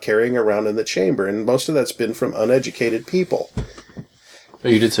media about carrying around in the chamber, and most of that's been from uneducated people. Oh,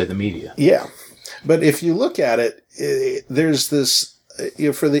 you did say the media. Yeah. But if you look at it, there's this,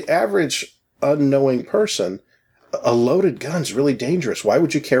 for the average unknowing person, a loaded gun's really dangerous. Why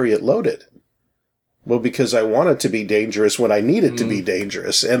would you carry it loaded? Well, because I want it to be dangerous when I need it to be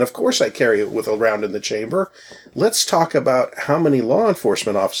dangerous. And of course I carry it around in the chamber. Let's talk about how many law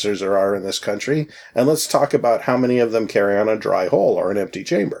enforcement officers there are in this country. And let's talk about how many of them carry on a dry hole or an empty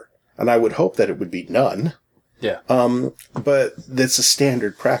chamber. And I would hope that it would be none. Yeah. But that's a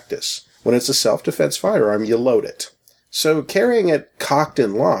standard practice. When it's a self-defense firearm, you load it. So carrying it cocked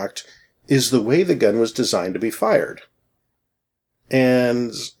and locked is the way the gun was designed to be fired.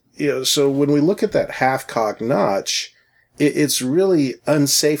 And... so when we look at that half-cock notch, it's really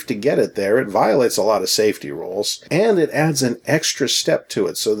unsafe to get it there. It violates a lot of safety rules, and it adds an extra step to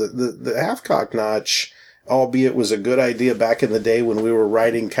it. So the half-cock notch, albeit was a good idea back in the day when we were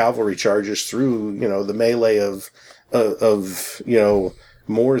riding cavalry charges through, the melee of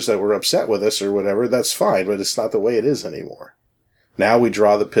Moors that were upset with us or whatever, that's fine, but it's not the way it is anymore. Now we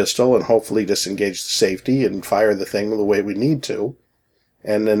draw the pistol and hopefully disengage the safety and fire the thing the way we need to.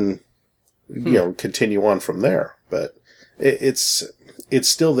 And then continue on from there. But it's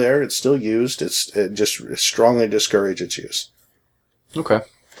still there. It's still used. It's just strongly discourage its use. Okay.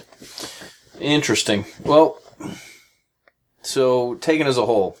 Interesting. Well, so taken as a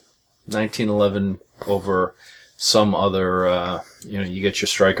whole, 1911 over some other, you get your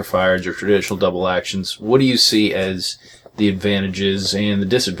striker fires, your traditional double actions. What do you see as the advantages and the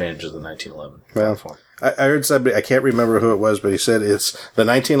disadvantages of the 1911 platform? I heard somebody, I can't remember who it was, but he said it's the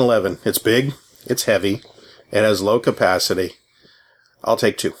 1911. It's big, it's heavy, it has low capacity. I'll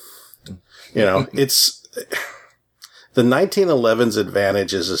take 2. It's the 1911's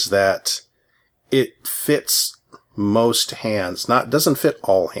advantage is that it fits most hands. Doesn't fit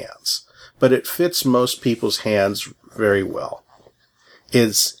all hands, but it fits most people's hands very well.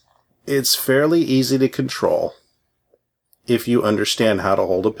 It's fairly easy to control if you understand how to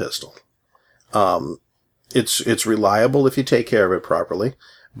hold a pistol. It's reliable if you take care of it properly.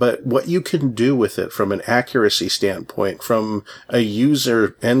 But what you can do with it from an accuracy standpoint, from a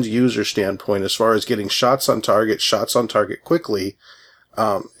end user standpoint, as far as getting shots on target quickly,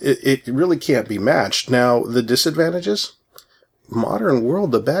 it really can't be matched. Now, the disadvantages? Modern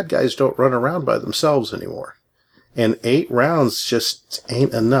world, the bad guys don't run around by themselves anymore. And 8 rounds just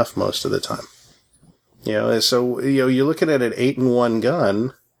ain't enough most of the time. So, you're looking at an 8-in-1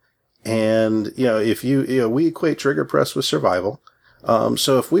 gun, and, if we equate trigger press with survival.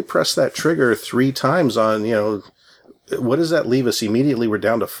 So if we press that trigger 3 times on, what does that leave us? Immediately we're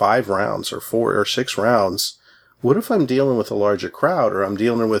down to 5 rounds or 4 or 6 rounds. What if I'm dealing with a larger crowd, or I'm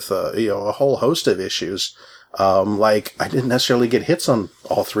dealing with, a whole host of issues? Like I didn't necessarily get hits on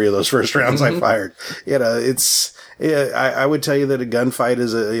all 3 of those first rounds I fired. I would tell you that a gunfight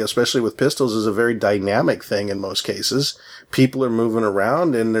is especially with pistols, is a very dynamic thing in most cases. People are moving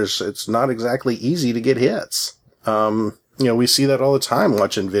around, and it's not exactly easy to get hits. We see that all the time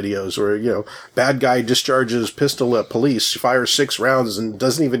watching videos where, bad guy discharges pistol at police, fires 6 rounds and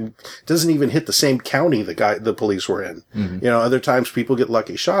doesn't even hit the same county the police were in. Mm-hmm. Other times people get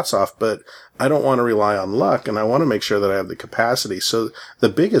lucky shots off, but I don't want to rely on luck, and I want to make sure that I have the capacity. So the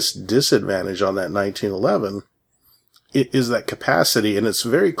biggest disadvantage on that 1911 is that capacity, and it's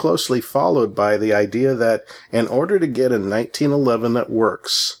very closely followed by the idea that in order to get a 1911 that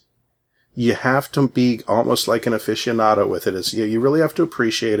works, you have to be almost like an aficionado with it. You really have to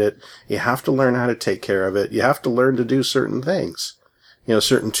appreciate it. You have to learn how to take care of it. You have to learn to do certain things,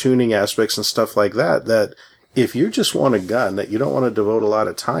 certain tuning aspects and stuff like that, that if you just want a gun that you don't want to devote a lot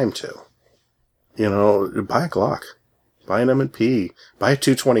of time to, buy a Glock, buy an M&P, buy a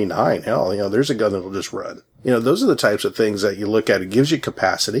 229. Hell, there's a gun that'll just run. Those are the types of things that you look at. It gives you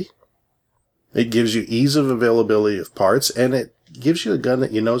capacity. It gives you ease of availability of parts, and it gives you a gun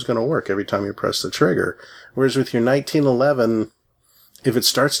that is going to work every time you press the trigger. Whereas with your 1911, if it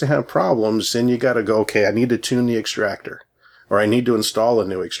starts to have problems, then you got to go, okay, I need to tune the extractor, or I need to install a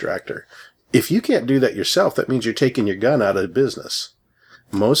new extractor. If you can't do that yourself, that means you're taking your gun out of business.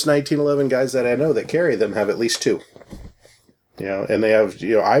 Most 1911 guys that I know that carry them have at least 2. And they have,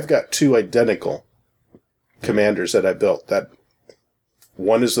 I've got 2 identical commanders that I built. That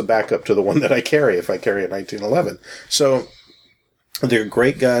one is the backup to the one that I carry if I carry a 1911. So they're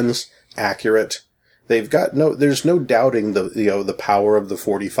great guns, accurate. There's no doubting the power of the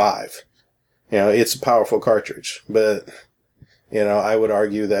 45. It's a powerful cartridge, but I would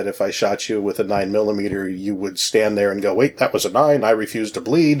argue that if I shot you with a 9mm, you would stand there and go, wait, that was a 9. I refuse to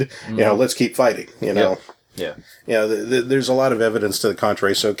bleed. Mm-hmm. Let's keep fighting, Yeah. There's a lot of evidence to the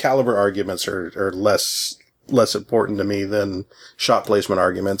contrary. So caliber arguments are less important to me than shot placement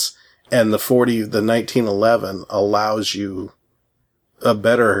arguments. And the 1911 allows you a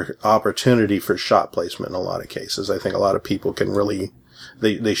better opportunity for shot placement in a lot of cases. I think a lot of people can really,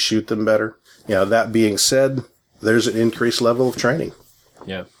 they shoot them better. That being said, there's an increased level of training.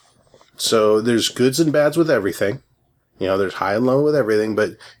 Yeah. So there's goods and bads with everything. There's high and low with everything,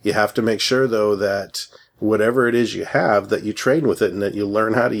 but you have to make sure though that whatever it is you have, that you train with it and that you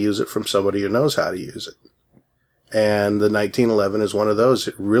learn how to use it from somebody who knows how to use it. And the 1911 is one of those.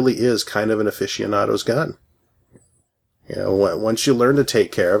 It really is kind of an aficionado's gun. Once you learn to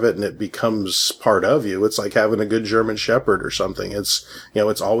take care of it and it becomes part of you, it's like having a good German Shepherd or something. It's,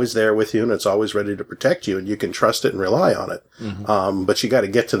 it's always there with you and it's always ready to protect you and you can trust it and rely on it. Mm-hmm. But you got to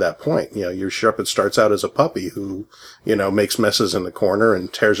get to that point. Your Shepherd starts out as a puppy who, makes messes in the corner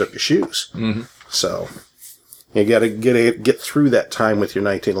and tears up your shoes. Mm-hmm. So you got to get through that time with your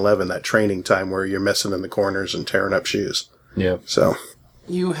 1911, that training time where you're messing in the corners and tearing up shoes. Yeah. So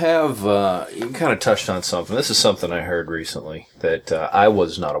you have, you kind of touched on something. This is something I heard recently that I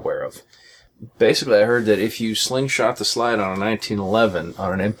was not aware of. Basically, I heard that if you slingshot the slide on a 1911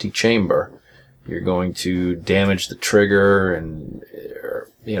 on an empty chamber, you're going to damage the trigger and,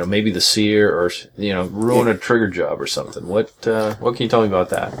 maybe the sear or, ruin a trigger job or something. What can you tell me about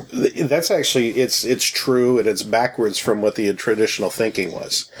that? That's actually, it's true, and it's backwards from what the traditional thinking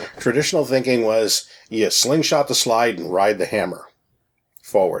was. Traditional thinking was you slingshot the slide and ride the hammer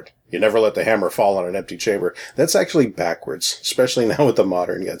forward. You never let the hammer fall on an empty chamber. That's actually backwards, especially now with the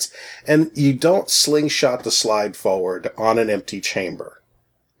modern guns. And you don't slingshot the slide forward on an empty chamber,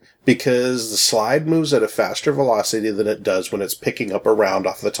 because the slide moves at a faster velocity than it does when it's picking up a round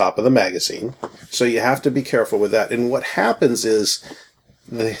off the top of the magazine. So you have to be careful with that. And what happens is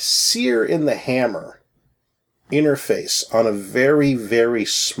the sear in the hammer interface on a very, very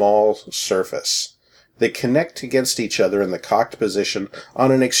small surface. They connect against each other in the cocked position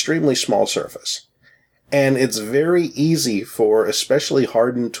on an extremely small surface. And it's very easy for especially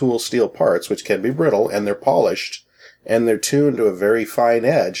hardened tool steel parts, which can be brittle, and they're polished, and they're tuned to a very fine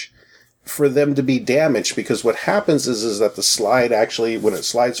edge, for them to be damaged, because what happens is that the slide actually, when it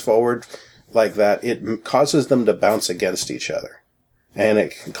slides forward like that, it causes them to bounce against each other, and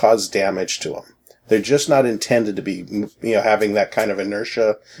it can cause damage to them. They're just not intended to be, having that kind of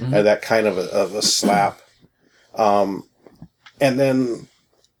inertia and that kind of a slap. And then,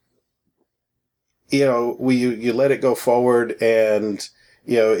 you let it go forward, and,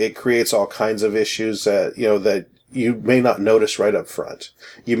 it creates all kinds of issues that you may not notice right up front.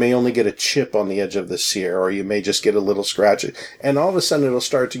 You may only get a chip on the edge of the sear, or you may just get a little scratch. And all of a sudden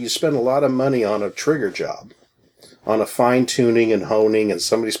you spend a lot of money on a trigger job, on a fine tuning and honing, and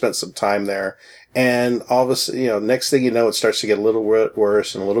somebody spent some time there. And all of a sudden, next thing you know, it starts to get a little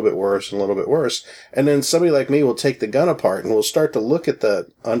worse and a little bit worse and a little bit worse. And then somebody like me will take the gun apart and we'll start to look at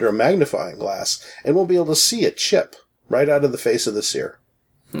under a magnifying glass, and we'll be able to see a chip right out of the face of the sear.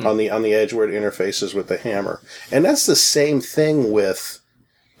 On the edge where it interfaces with the hammer. And that's the same thing with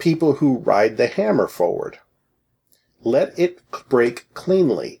people who ride the hammer forward. Let it break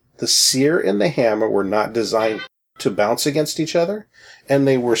cleanly. The sear and the hammer were not designed to bounce against each other, and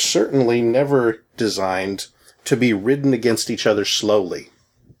they were certainly never designed to be ridden against each other slowly.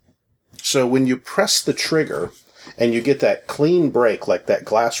 So when you press the trigger and you get that clean break, like that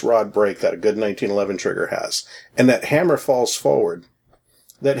glass rod break that a good 1911 trigger has, and that hammer falls forward,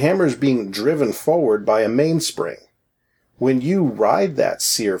 that hammer is being driven forward by a mainspring. When you ride that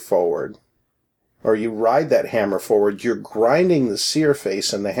sear forward, or you ride that hammer forward, you're grinding the sear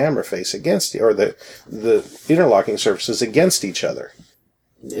face and the hammer face against or the interlocking surfaces against each other.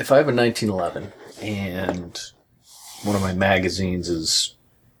 If I have a 1911 and one of my magazines is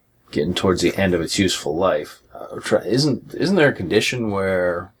getting towards the end of its useful life, isn't there a condition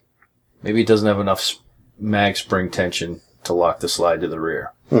where maybe it doesn't have enough mag spring tension to lock the slide to the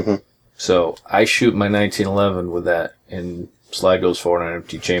rear? Mm-hmm. So I shoot my 1911 with that, and slide goes forward on an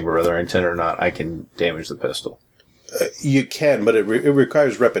empty chamber, whether I intend it or not, I can damage the pistol. You can, but it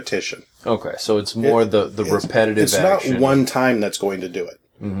requires repetition. Okay, so it's more the repetitive action. It's not one time that's going to do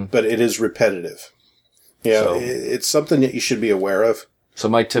it, but it is repetitive. It's something that you should be aware of. So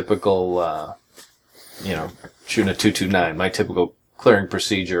my typical, shooting a 229, my typical clearing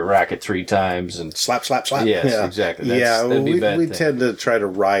procedure, rack it 3 times and slap. Yes, exactly. We tend to try to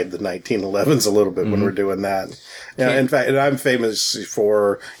ride the 1911s a little bit when we're doing that. Yeah, in fact, and I'm famous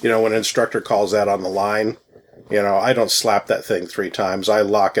for when an instructor calls out on the line, I don't slap that thing 3 times. I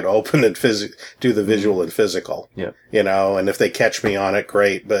lock it open and do the visual and physical. Yeah. And if they catch me on it,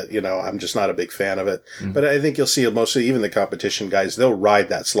 great. But I'm just not a big fan of it. But I think you'll see mostly even the competition guys, they'll ride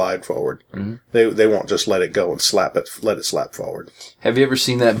that slide forward. They won't just let it go and let it slap forward. Have you ever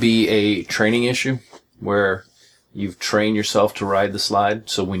seen that be a training issue where you've trained yourself to ride the slide?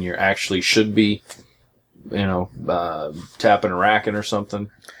 So when you're actually should be, tapping a racking or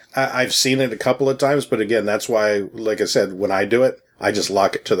something? I've seen it a couple of times, but again, that's why, like I said, when I do it, I just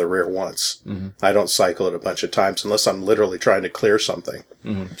lock it to the rear once. I don't cycle it a bunch of times unless I'm literally trying to clear something.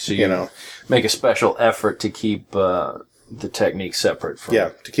 So you make a special effort to keep the technique separate from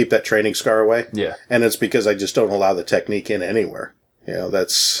to keep that training scar away. Yeah. And it's because I just don't allow the technique in anywhere.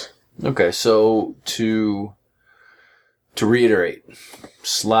 That's... Okay, so to reiterate,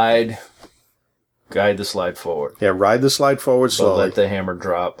 guide the slide forward. Yeah, ride the slide forward slowly. But let the hammer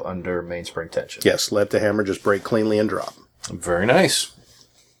drop under mainspring tension. Yes, let the hammer just break cleanly and drop. Very nice.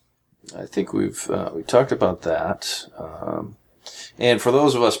 I think we talked about that. And for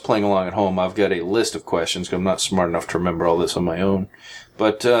those of us playing along at home, I've got a list of questions because I'm not smart enough to remember all this on my own.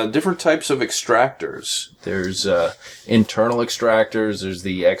 But different types of extractors. There's internal extractors. There's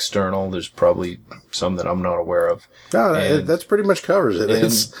the external. There's probably some that I'm not aware of. No, that's pretty much covers it.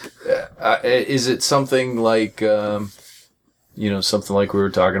 Is it something like, something like we were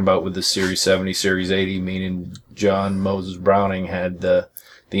talking about with the Series 70, Series 80, meaning John Moses Browning had the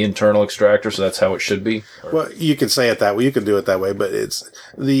internal extractor, so that's how it should be? Well, you can say it that way. You can do it that way, but it's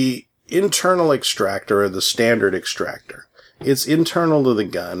the internal extractor or the standard extractor. It's internal to the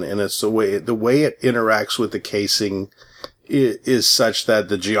gun, and it's the way it interacts with the casing is such that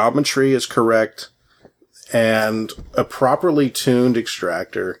the geometry is correct, and a properly tuned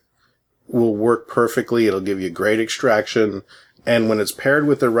extractor will work perfectly. It'll give you great extraction. And when it's paired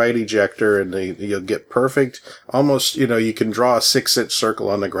with the right ejector, and you'll get perfect, almost, you can draw a 6-inch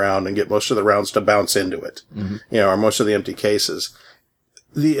circle on the ground and get most of the rounds to bounce into it, or most of the empty cases.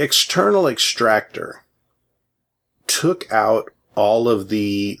 The external extractor took out all of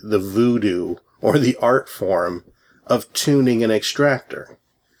the voodoo or the art form of tuning an extractor.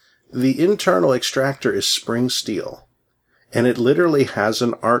 The internal extractor is spring steel, and it literally has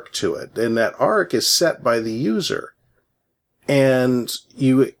an arc to it, and that arc is set by the user. And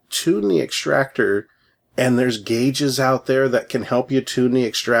you tune the extractor, and there's gauges out there that can help you tune the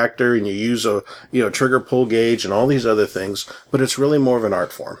extractor, and you use a trigger pull gauge and all these other things, but it's really more of an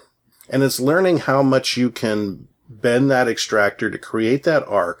art form. And it's learning how much you can bend that extractor to create that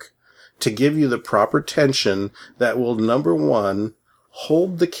arc to give you the proper tension that will, number one,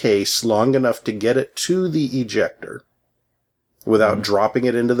 hold the case long enough to get it to the ejector without dropping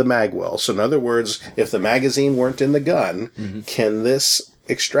it into the mag well. So in other words, if the magazine weren't in the gun, can this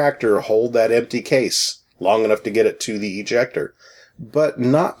extractor hold that empty case long enough to get it to the ejector, but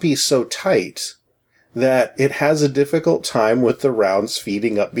not be so tight that it has a difficult time with the rounds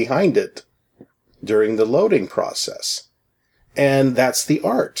feeding up behind it during the loading process. And that's the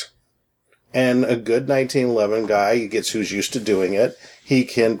art. And a good 1911 guy who's used to doing it, he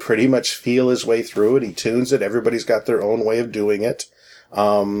can pretty much feel his way through it. He tunes it. Everybody's got their own way of doing it.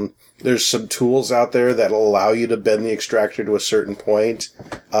 There's some tools out there that'll allow you to bend the extractor to a certain point.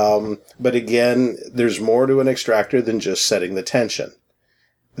 But again, there's more to an extractor than just setting the tension.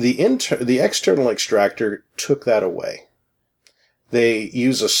 The external extractor took that away. They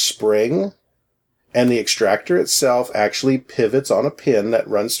use a spring, and the extractor itself actually pivots on a pin that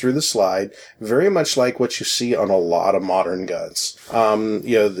runs through the slide, very much like what you see on a lot of modern guns.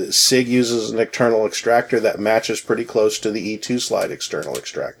 The SIG uses an external extractor that matches pretty close to the E2 slide external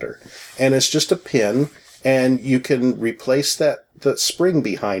extractor. And it's just a pin, and you can replace the spring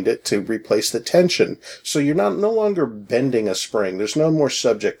behind it to replace the tension. So you're no longer bending a spring. There's no more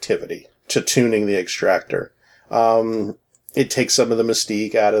subjectivity to tuning the extractor. It takes some of the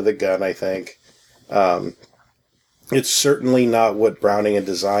mystique out of the gun, I think. It's certainly not what Browning had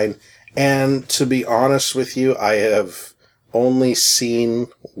designed. And to be honest with you, I have only seen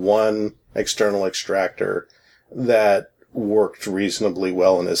one external extractor that worked reasonably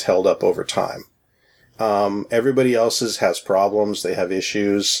well and has held up over time. Everybody else's has problems. They have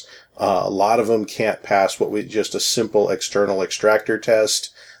issues. A lot of them can't pass just a simple external extractor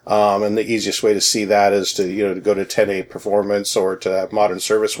test. And the easiest way to see that is to go to 10A Performance or to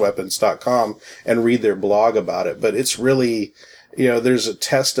modernserviceweapons.com and read their blog about it. But it's really, there's a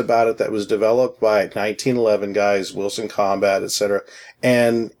test about it that was developed by 1911 guys, Wilson Combat, etc.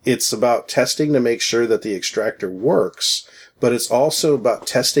 And it's about testing to make sure that the extractor works, but it's also about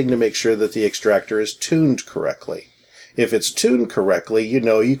testing to make sure that the extractor is tuned correctly. If it's tuned correctly,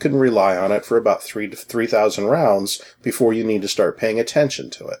 you can rely on it for about 3,000 rounds before you need to start paying attention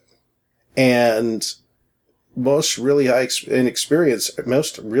to it. And most really experienced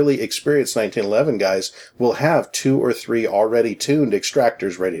 1911 guys will have 2 or 3 already tuned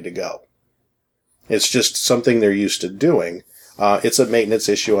extractors ready to go. It's just something they're used to doing. It's a maintenance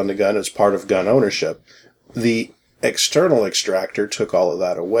issue on the gun. It's part of gun ownership. The external extractor took all of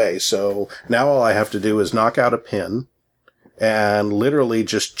that away. So now all I have to do is knock out a pin and literally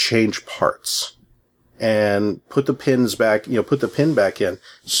just change parts and put the pins back, put the pin back in.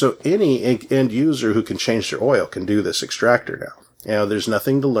 So any end user who can change their oil can do this extractor now. There's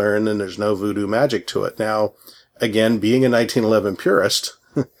nothing to learn and there's no voodoo magic to it. Now, again, being a 1911 purist,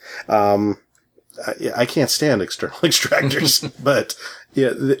 I can't stand external extractors, but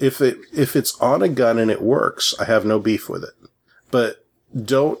if it's on a gun and it works, I have no beef with it. But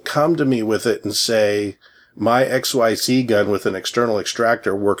don't come to me with it and say, my XYZ gun with an external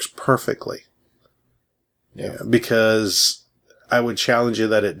extractor works perfectly. Yeah, because I would challenge you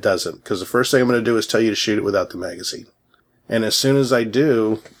that it doesn't. Because the first thing I'm going to do is tell you to shoot it without the magazine. And as soon as I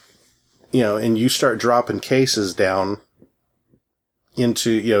do, and you start dropping cases down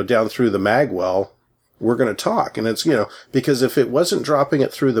into, down through the mag well, we're going to talk. And it's, because if it wasn't dropping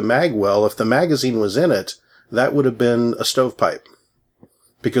it through the mag well, if the magazine was in it, that would have been a stovepipe.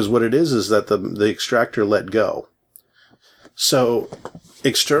 Because what it is that the extractor let go. So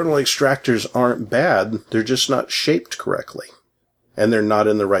external extractors aren't bad. They're just not shaped correctly. And they're not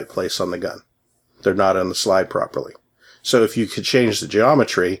in the right place on the gun. They're not on the slide properly. So if you could change the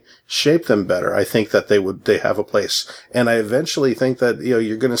geometry, shape them better, I think that they have a place. And I eventually think that,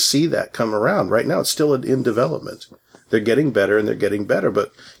 you're going to see that come around. Right now, it's still in development. They're getting better and they're getting better.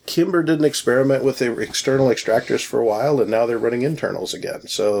 But Kimber did an experiment with the external extractors for a while, and now they're running internals again.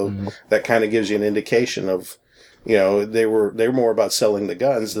 So that kind of gives you an indication of, they're more about selling the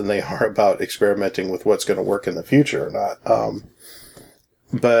guns than they are about experimenting with what's going to work in the future or not.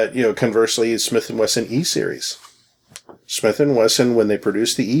 But conversely, Smith & Wesson E-Series. Smith & Wesson, when they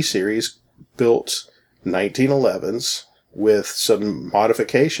produced the E-Series, built 1911s with some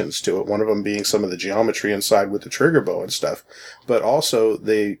modifications to it, one of them being some of the geometry inside with the trigger bow and stuff. But also,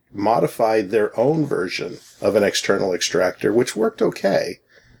 they modified their own version of an external extractor, which worked okay.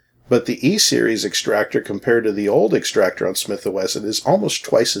 But the E-Series extractor, compared to the old extractor on Smith & Wesson, is almost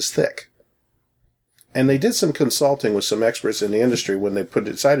twice as thick. And they did some consulting with some experts in the industry when they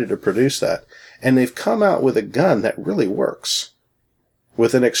decided to produce that. And they've come out with a gun that really works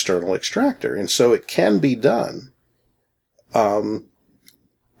with an external extractor. And so it can be done.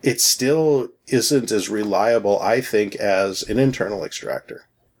 It still isn't as reliable, I think, as an internal extractor.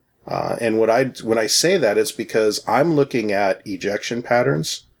 And when I say that, it's because I'm looking at ejection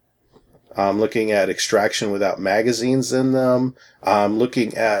patterns. I'm looking at extraction without magazines in them. I'm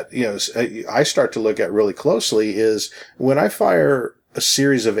looking at, I start to look at really closely is when I fire a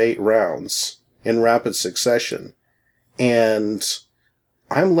series of 8 rounds in rapid succession, and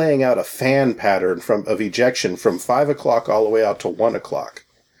I'm laying out a fan pattern of ejection from 5 o'clock all the way out to 1 o'clock.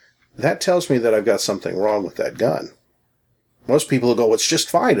 That tells me that I've got something wrong with that gun. Most people will go, it's just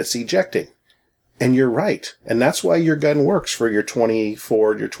fine, it's ejecting. And you're right. And that's why your gun works for your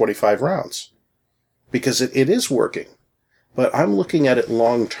 24, your 25 rounds. Because it is working. But I'm looking at it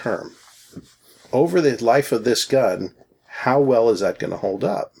long term. Over the life of this gun, how well is that going to hold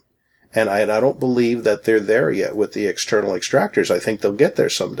up? And I don't believe that they're there yet with the external extractors. I think they'll get there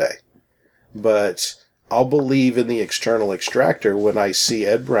someday. But I'll believe in the external extractor when I see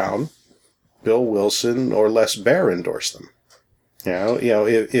Ed Brown, Bill Wilson, or Les Baer endorse them.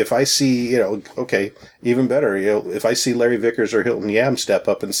 If I see, okay, even better, if I see Larry Vickers or Hilton Yam step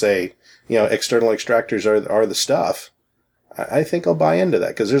up and say, external extractors are the stuff, I think I'll buy into that,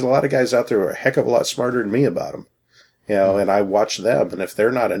 because there's a lot of guys out there who are a heck of a lot smarter than me about them, and I watch them, and if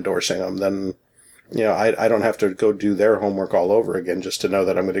they're not endorsing them, then, I don't have to go do their homework all over again just to know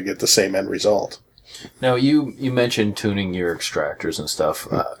that I'm going to get the same end result. Now, you mentioned tuning your extractors and stuff.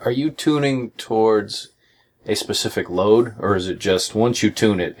 Are you tuning towards a specific load, or is it just once you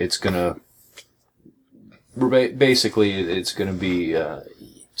tune it, it's gonna basically it's gonna be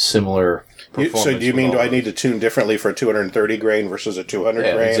similar performance? So do you mean do I need to tune differently for a 230 grain versus a 200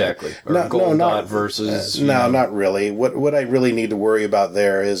 grain? Exactly. Or gold dot versus not really. What I really need to worry about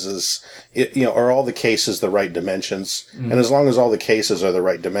there is are all the cases the right dimensions? Mm-hmm. And as long as all the cases are the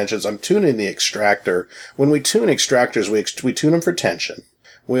right dimensions, I'm tuning the extractor. When we tune extractors, we tune them for tension.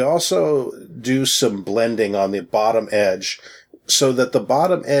 We also do some blending on the bottom edge so that the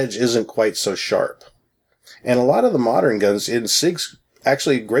bottom edge isn't quite so sharp. And a lot of the modern guns in SIG's,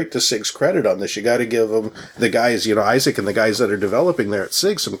 actually great to SIG's credit on this. You got to give them, the guys, Isaac and the guys that are developing there at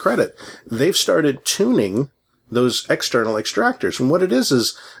SIG some credit. They've started tuning those external extractors. And what it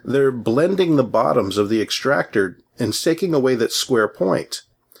is they're blending the bottoms of the extractor and taking away that square point.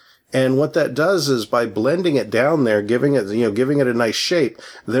 And what that does is by blending it down there, giving it a nice shape,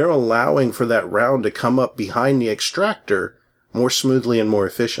 they're allowing for that round to come up behind the extractor more smoothly and more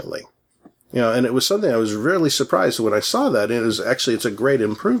efficiently. And it was something I was really surprised when I saw that. It's a great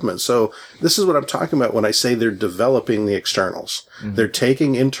improvement. So this is what I'm talking about when I say they're developing the externals. Mm-hmm. They're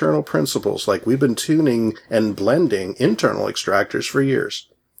taking internal principles, like we've been tuning and blending internal extractors for years.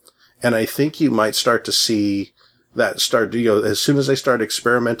 And I think you might start to see that start, as soon as they start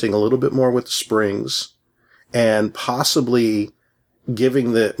experimenting a little bit more with the springs and possibly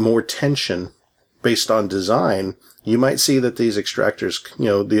giving the more tension based on design, you might see that these extractors,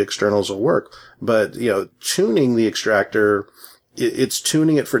 the externals will work. But, tuning the extractor, it's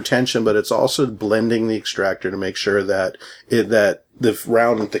tuning it for tension, but it's also blending the extractor to make sure that the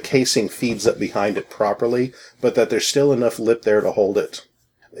round, the casing feeds up behind it properly, but that there's still enough lip there to hold it.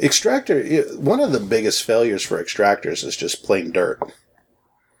 Extractor, one of the biggest failures for extractors is just plain dirt.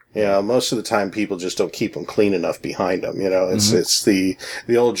 Most of the time people just don't keep them clean enough behind them. It's the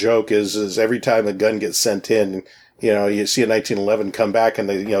old joke is every time a gun gets sent in, you see a 1911 come back and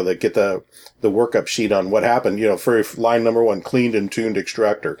they get the workup sheet on what happened, for line number 1, cleaned and tuned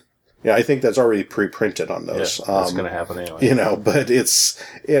extractor. Yeah, I think that's already pre-printed on those. Yeah, that's going to happen anyway. But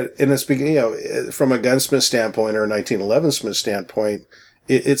from a gunsmith standpoint or a 1911 smith standpoint,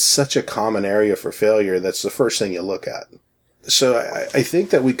 it's such a common area for failure. That's the first thing you look at. So I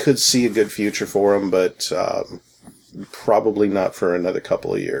think that we could see a good future for them, but probably not for another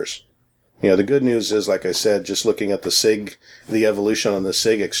couple of years. The good news is, like I said, just looking at the SIG, the evolution on the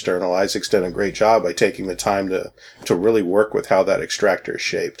SIG external, Isaac's done a great job by taking the time to really work with how that extractor is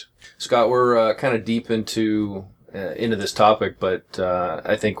shaped. Scott, we're kind of deep into this topic, but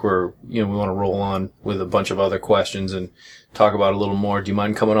I think we want to roll on with a bunch of other questions and talk about it a little more. Do you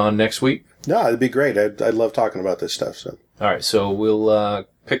mind coming on next week? No, it'd be great. I'd love talking about this stuff. So. All right, so we'll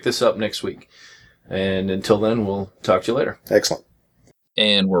pick this up next week. And until then, we'll talk to you later. Excellent.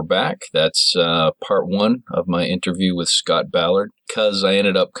 And we're back. That's part one of my interview with Scott Ballard. Because I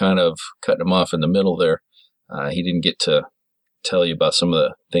ended up kind of cutting him off in the middle there, he didn't get to tell you about some of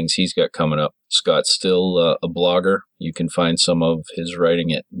the things he's got coming up. Scott's still a blogger. You can find some of his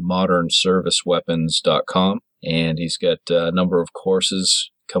writing at modernserviceweapons.com. And he's got a number of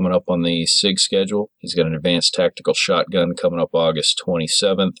courses coming up on the SIG schedule. He's got an advanced tactical shotgun coming up August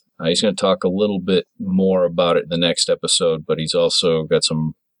 27th. He's going to talk a little bit more about it in the next episode, but he's also got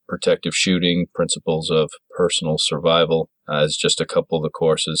some protective shooting, principles of personal survival as just a couple of the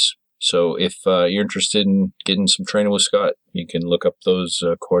courses. So if you're interested in getting some training with Scott, you can look up those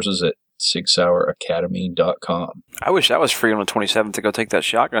courses at SigSauerAcademy.com. I wish that was free on the 27th to go take that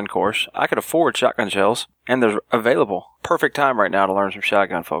shotgun course. I could afford shotgun shells, and they're available. Perfect time right now to learn some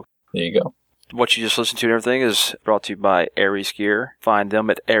shotgun, folks. There you go. What you just listened to and everything is brought to you by Aries Gear. Find them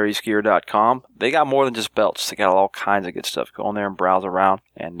at ariesgear.com. They got more than just belts. They got all kinds of good stuff. Go on there and browse around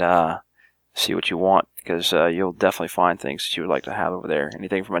and see what you want, because you'll definitely find things that you would like to have over there.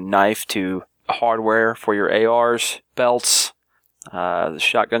 Anything from a knife to hardware for your ARs, belts, the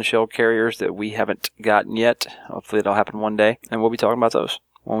shotgun shell carriers that we haven't gotten yet. Hopefully it'll happen one day, and we'll be talking about those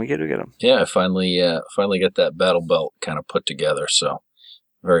when we get them. Yeah, I finally got that battle belt kind of put together, so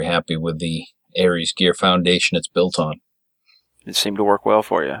very happy with the Aries Gear foundation it's built on. It seemed to work well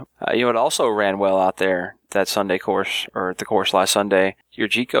for you. It also ran well out there, that Sunday course, or the course last Sunday, your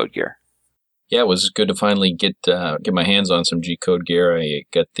G-code gear. Yeah, it was good to finally get my hands on some G-code gear. I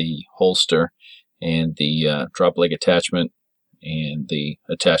got the holster and the drop leg attachment and the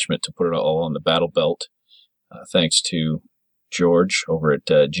attachment to put it all on the battle belt. Thanks to George over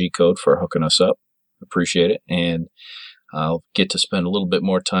at G-Code for hooking us up. Appreciate it. And I'll get to spend a little bit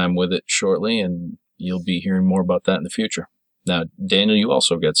more time with it shortly, and you'll be hearing more about that in the future. Now, Daniel, you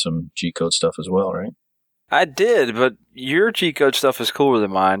also got some G-Code stuff as well, right? I did, but your G-Code stuff is cooler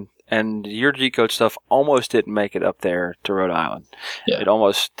than mine, and your G-Code stuff almost didn't make it up there to Rhode Island. Yeah. It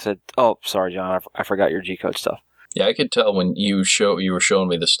almost said, oh, sorry, John, I forgot your G-Code stuff. Yeah, I could tell when you were showing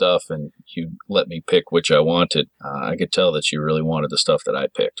me the stuff and you let me pick which I wanted. I could tell that you really wanted the stuff that I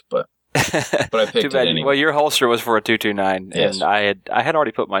picked, but I picked it anyway. Well, your holster was for a 229, yes. And I had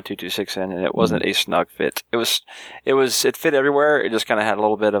already put my 226 in, and it wasn't a snug fit. It fit everywhere. It just kind of had a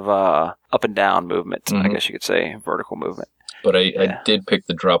little bit of up and down movement, I guess you could say, vertical movement. But I did pick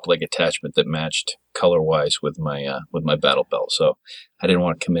the drop leg attachment that matched color wise with my battle belt, so I didn't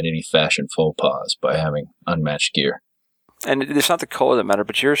want to commit any fashion faux pas by having unmatched gear. And it's not the color that mattered,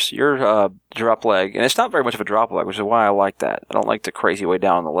 but your drop leg, and it's not very much of a drop leg, which is why I like that. I don't like the crazy way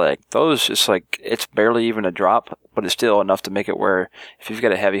down on the leg. Those, it's barely even a drop, but it's still enough to make it where if you've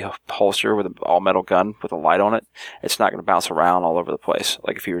got a heavy holster with an all-metal gun with a light on it, it's not going to bounce around all over the place,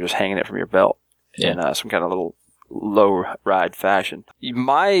 like if you were just hanging it from your belt in some kind of little low-ride fashion.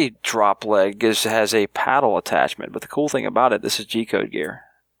 My drop leg has a paddle attachment, but the cool thing about it, this is G-code gear.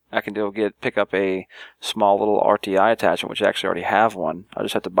 I can pick up a small little RTI attachment, which I actually already have one. I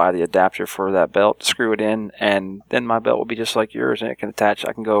just have to buy the adapter for that belt, screw it in, and then my belt will be just like yours, and it can attach.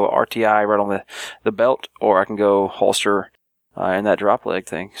 I can go RTI right on the belt, or I can go holster in that drop leg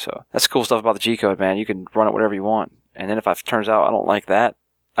thing. So that's the cool stuff about the G-code, man. You can run it whatever you want. And then if it turns out I don't like that,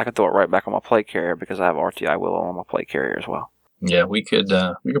 I can throw it right back on my plate carrier because I have RTI willow on my plate carrier as well. Yeah, we could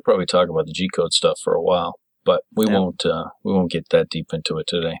probably talk about the G-code stuff for a while, but we won't get that deep into it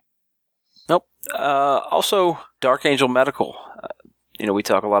today. Nope. Also, Dark Angel Medical. We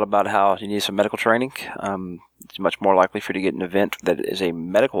talk a lot about how you need some medical training. It's much more likely for you to get an event that is a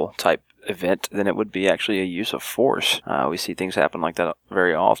medical type event than it would be actually a use of force. We see things happen like that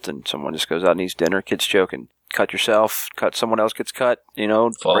very often. Someone just goes out and eats dinner, kid's choking. Cut yourself, someone else gets cut,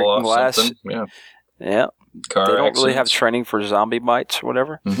 fall breaking glass. Something. Yeah. Car they don't accidents. really have training for zombie bites or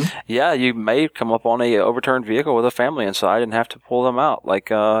whatever. Mm-hmm. Yeah, you may come up on a overturned vehicle with a family inside and have to pull them out like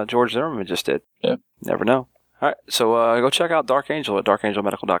George Zimmerman just did. Yeah. Never know. All right, so go check out Dark Angel at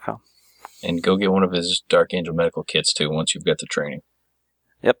darkangelmedical.com. And go get one of his Dark Angel medical kits, too, once you've got the training.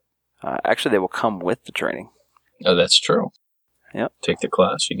 Yep. Actually, they will come with the training. Oh, that's true. Yep. Take the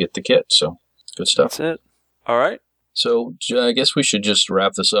class, you get the kit, so good stuff. That's it. All right. So I guess we should just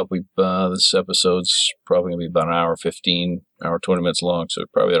wrap this up. This episode's probably going to be about an hour 15, hour 20 minutes long, so we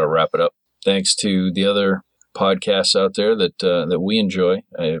probably ought to wrap it up. Thanks to the other podcasts out there that we enjoy.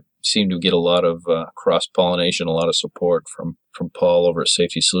 I seem to get a lot of cross-pollination, a lot of support from Paul over at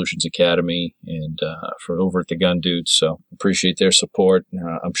Safety Solutions Academy and from over at the Gun Dudes. So appreciate their support.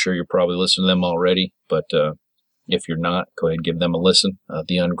 I'm sure you're probably listening to them already, but if you're not, go ahead and give them a listen.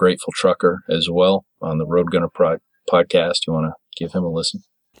 The Ungrateful Trucker as well on the Road Gunner podcast. You want to give him a listen?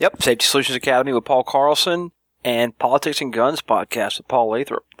 Yep. Safety Solutions Academy with Paul Carlson and Politics and Guns podcast with Paul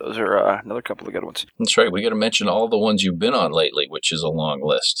Lathrop. Those are another couple of good ones. That's right. We got to mention all the ones you've been on lately, which is a long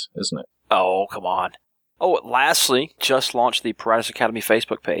list, isn't it? Oh, come on. Oh, lastly, just launched the Paratus Academy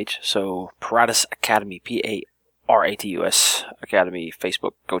Facebook page. So Paratus Academy, Paratus Academy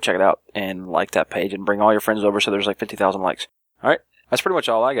Facebook. Go check it out and like that page and bring all your friends over so there's like 50,000 likes. All right. That's pretty much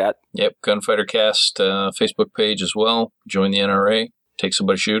all I got. Yep. Gunfighter Cast Facebook page as well. Join the NRA. Take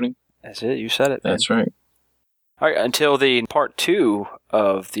somebody shooting. That's it. You said it, man. That's right. All right, until the part 2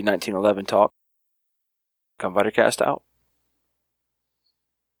 of the 1911 talk, Gunfighter Cast out.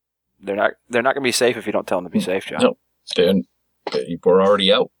 They're not going to be safe if you don't tell them to be safe, John. No, we're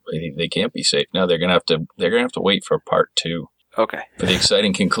already out. They can't be safe now. They're gonna have to wait for part 2. Okay. For the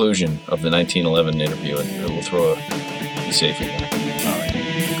exciting conclusion of the 1911 interview, and we'll throw a be safe again. All right.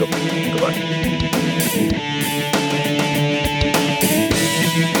 Goodbye.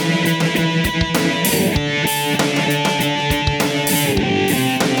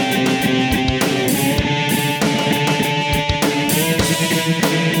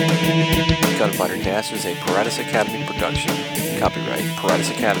 Gunfighter Cast is a Paratus Academy production. Copyright Paratus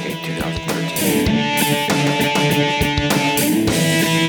Academy 2013.